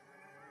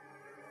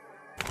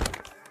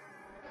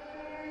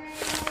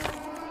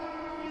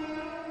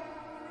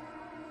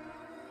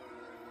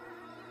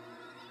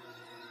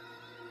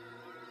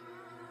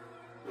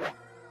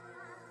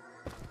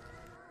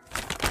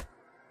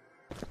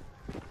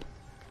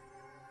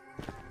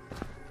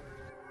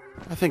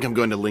 I think I'm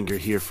going to linger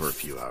here for a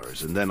few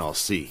hours, and then I'll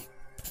see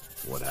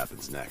what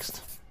happens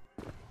next.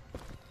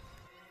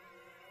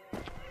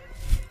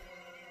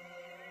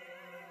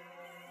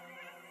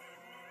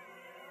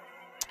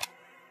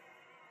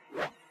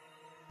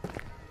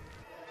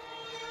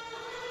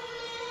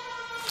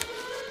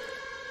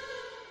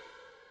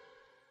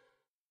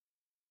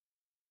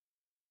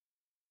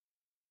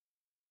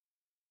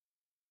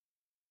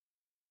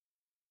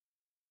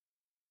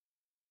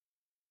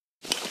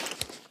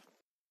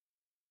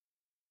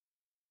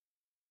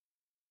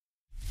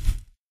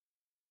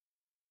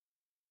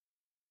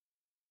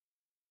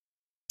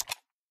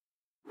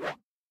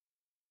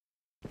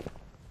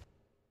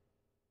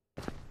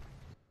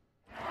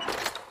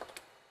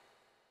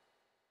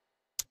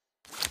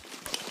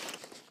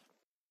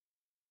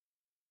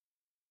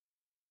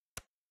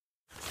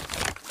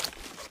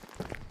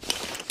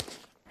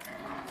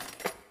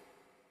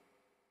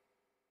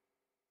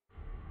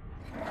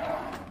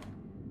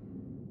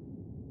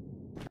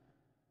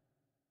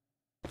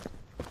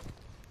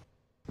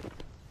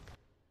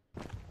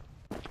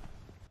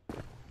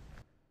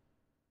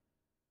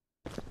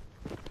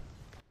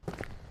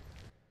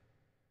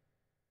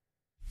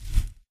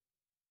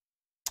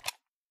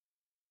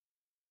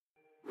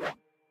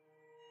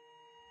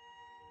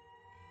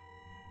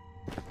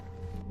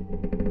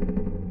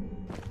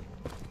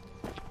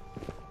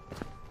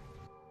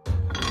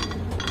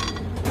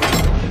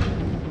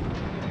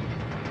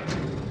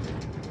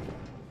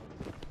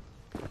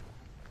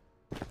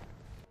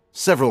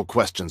 Several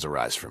questions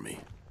arise for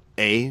me.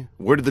 A,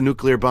 where did the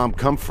nuclear bomb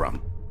come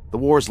from? The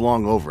war's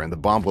long over and the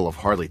bomb will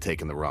have hardly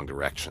taken the wrong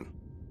direction.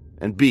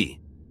 And B,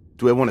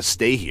 do I want to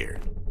stay here?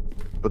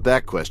 But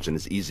that question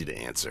is easy to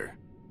answer.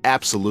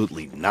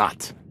 Absolutely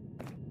not.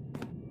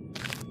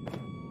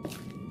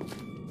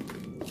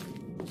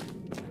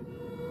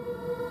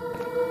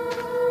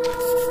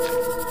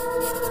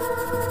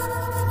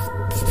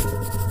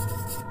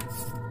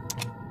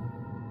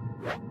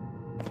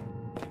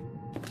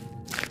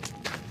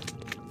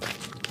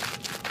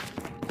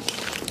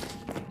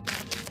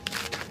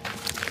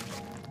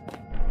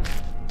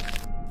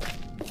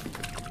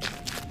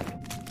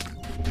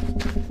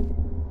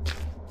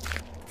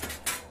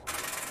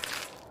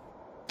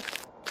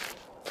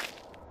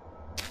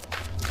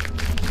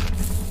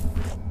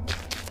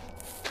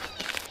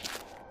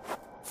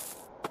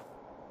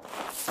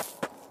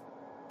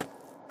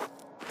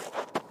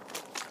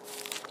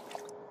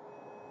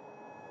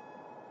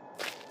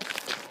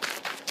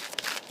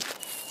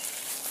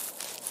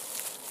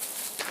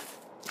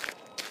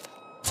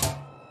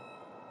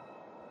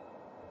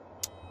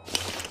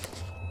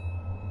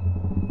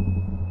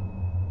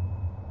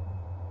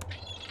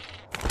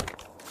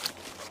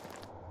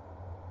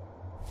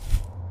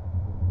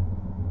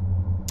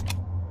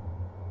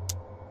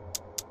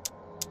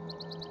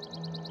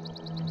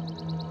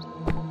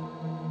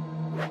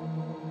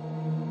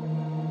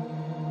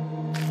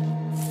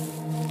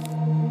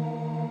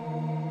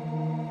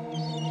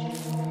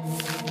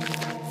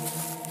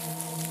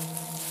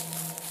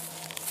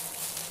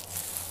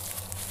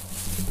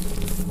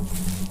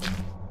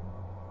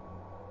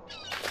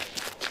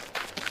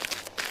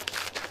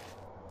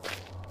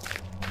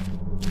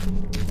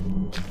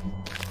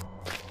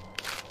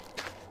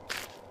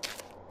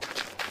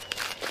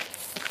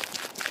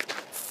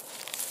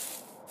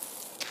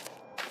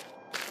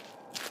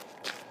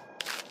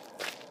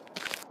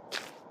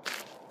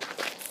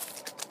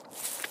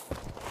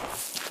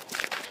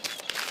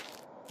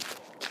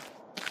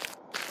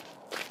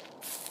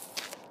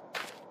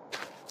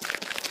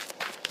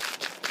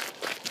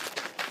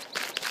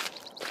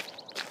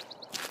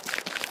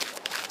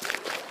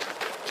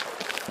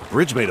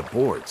 bridge made of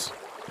boards.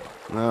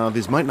 Now,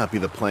 these might not be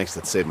the planks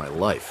that saved my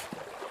life,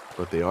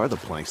 but they are the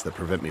planks that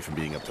prevent me from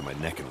being up to my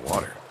neck in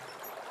water.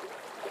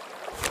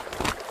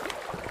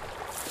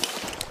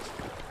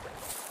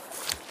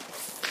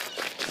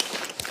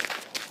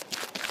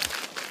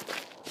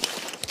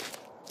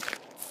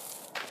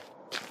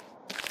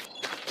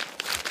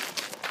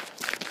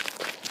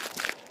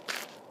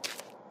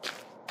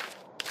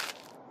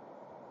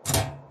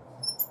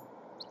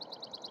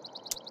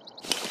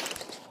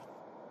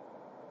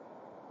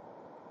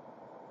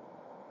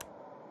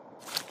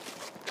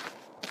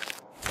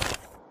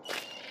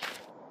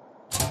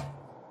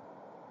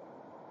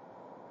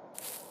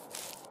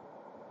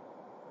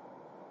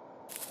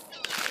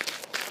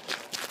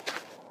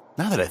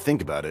 Now that I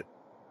think about it,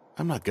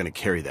 I'm not going to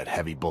carry that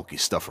heavy, bulky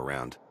stuff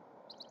around.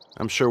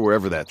 I'm sure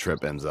wherever that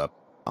trip ends up,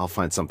 I'll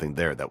find something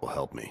there that will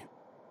help me.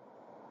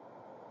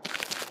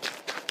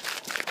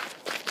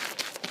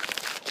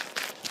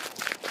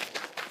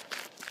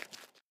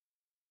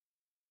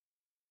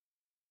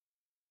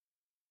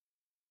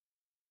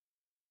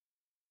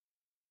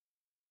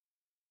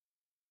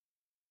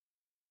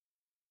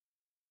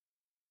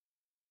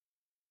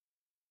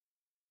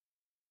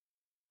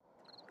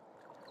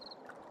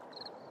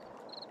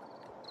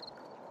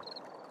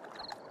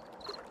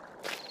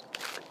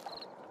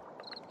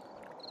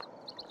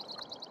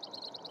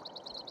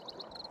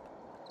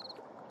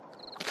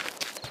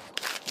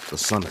 The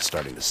sun is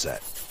starting to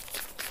set.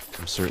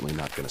 I'm certainly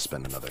not going to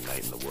spend another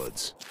night in the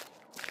woods.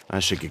 I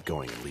should get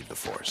going and leave the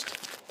forest.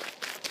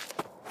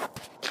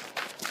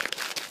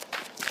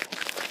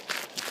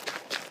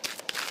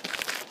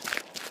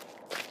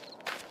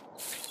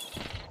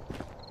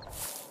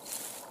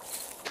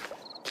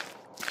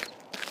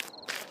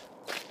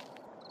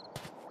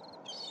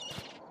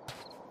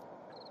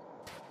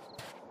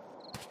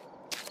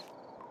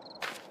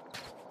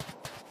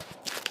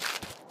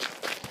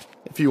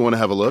 If you want to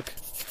have a look,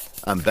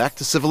 I'm back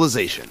to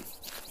civilization,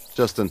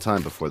 just in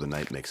time before the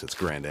night makes its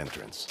grand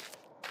entrance.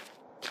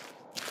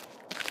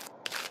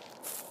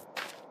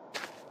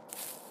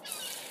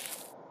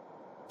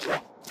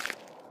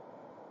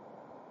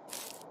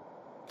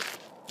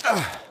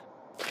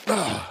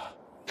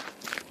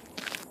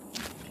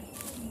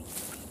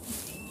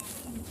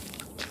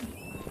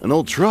 An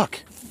old truck.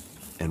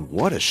 And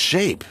what a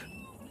shape.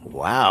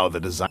 Wow, the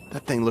design.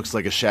 That thing looks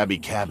like a shabby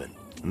cabin,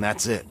 and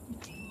that's it.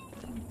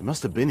 It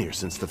must have been here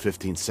since the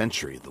 15th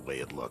century, the way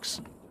it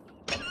looks.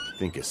 I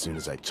think as soon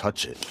as I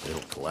touch it,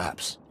 it'll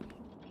collapse.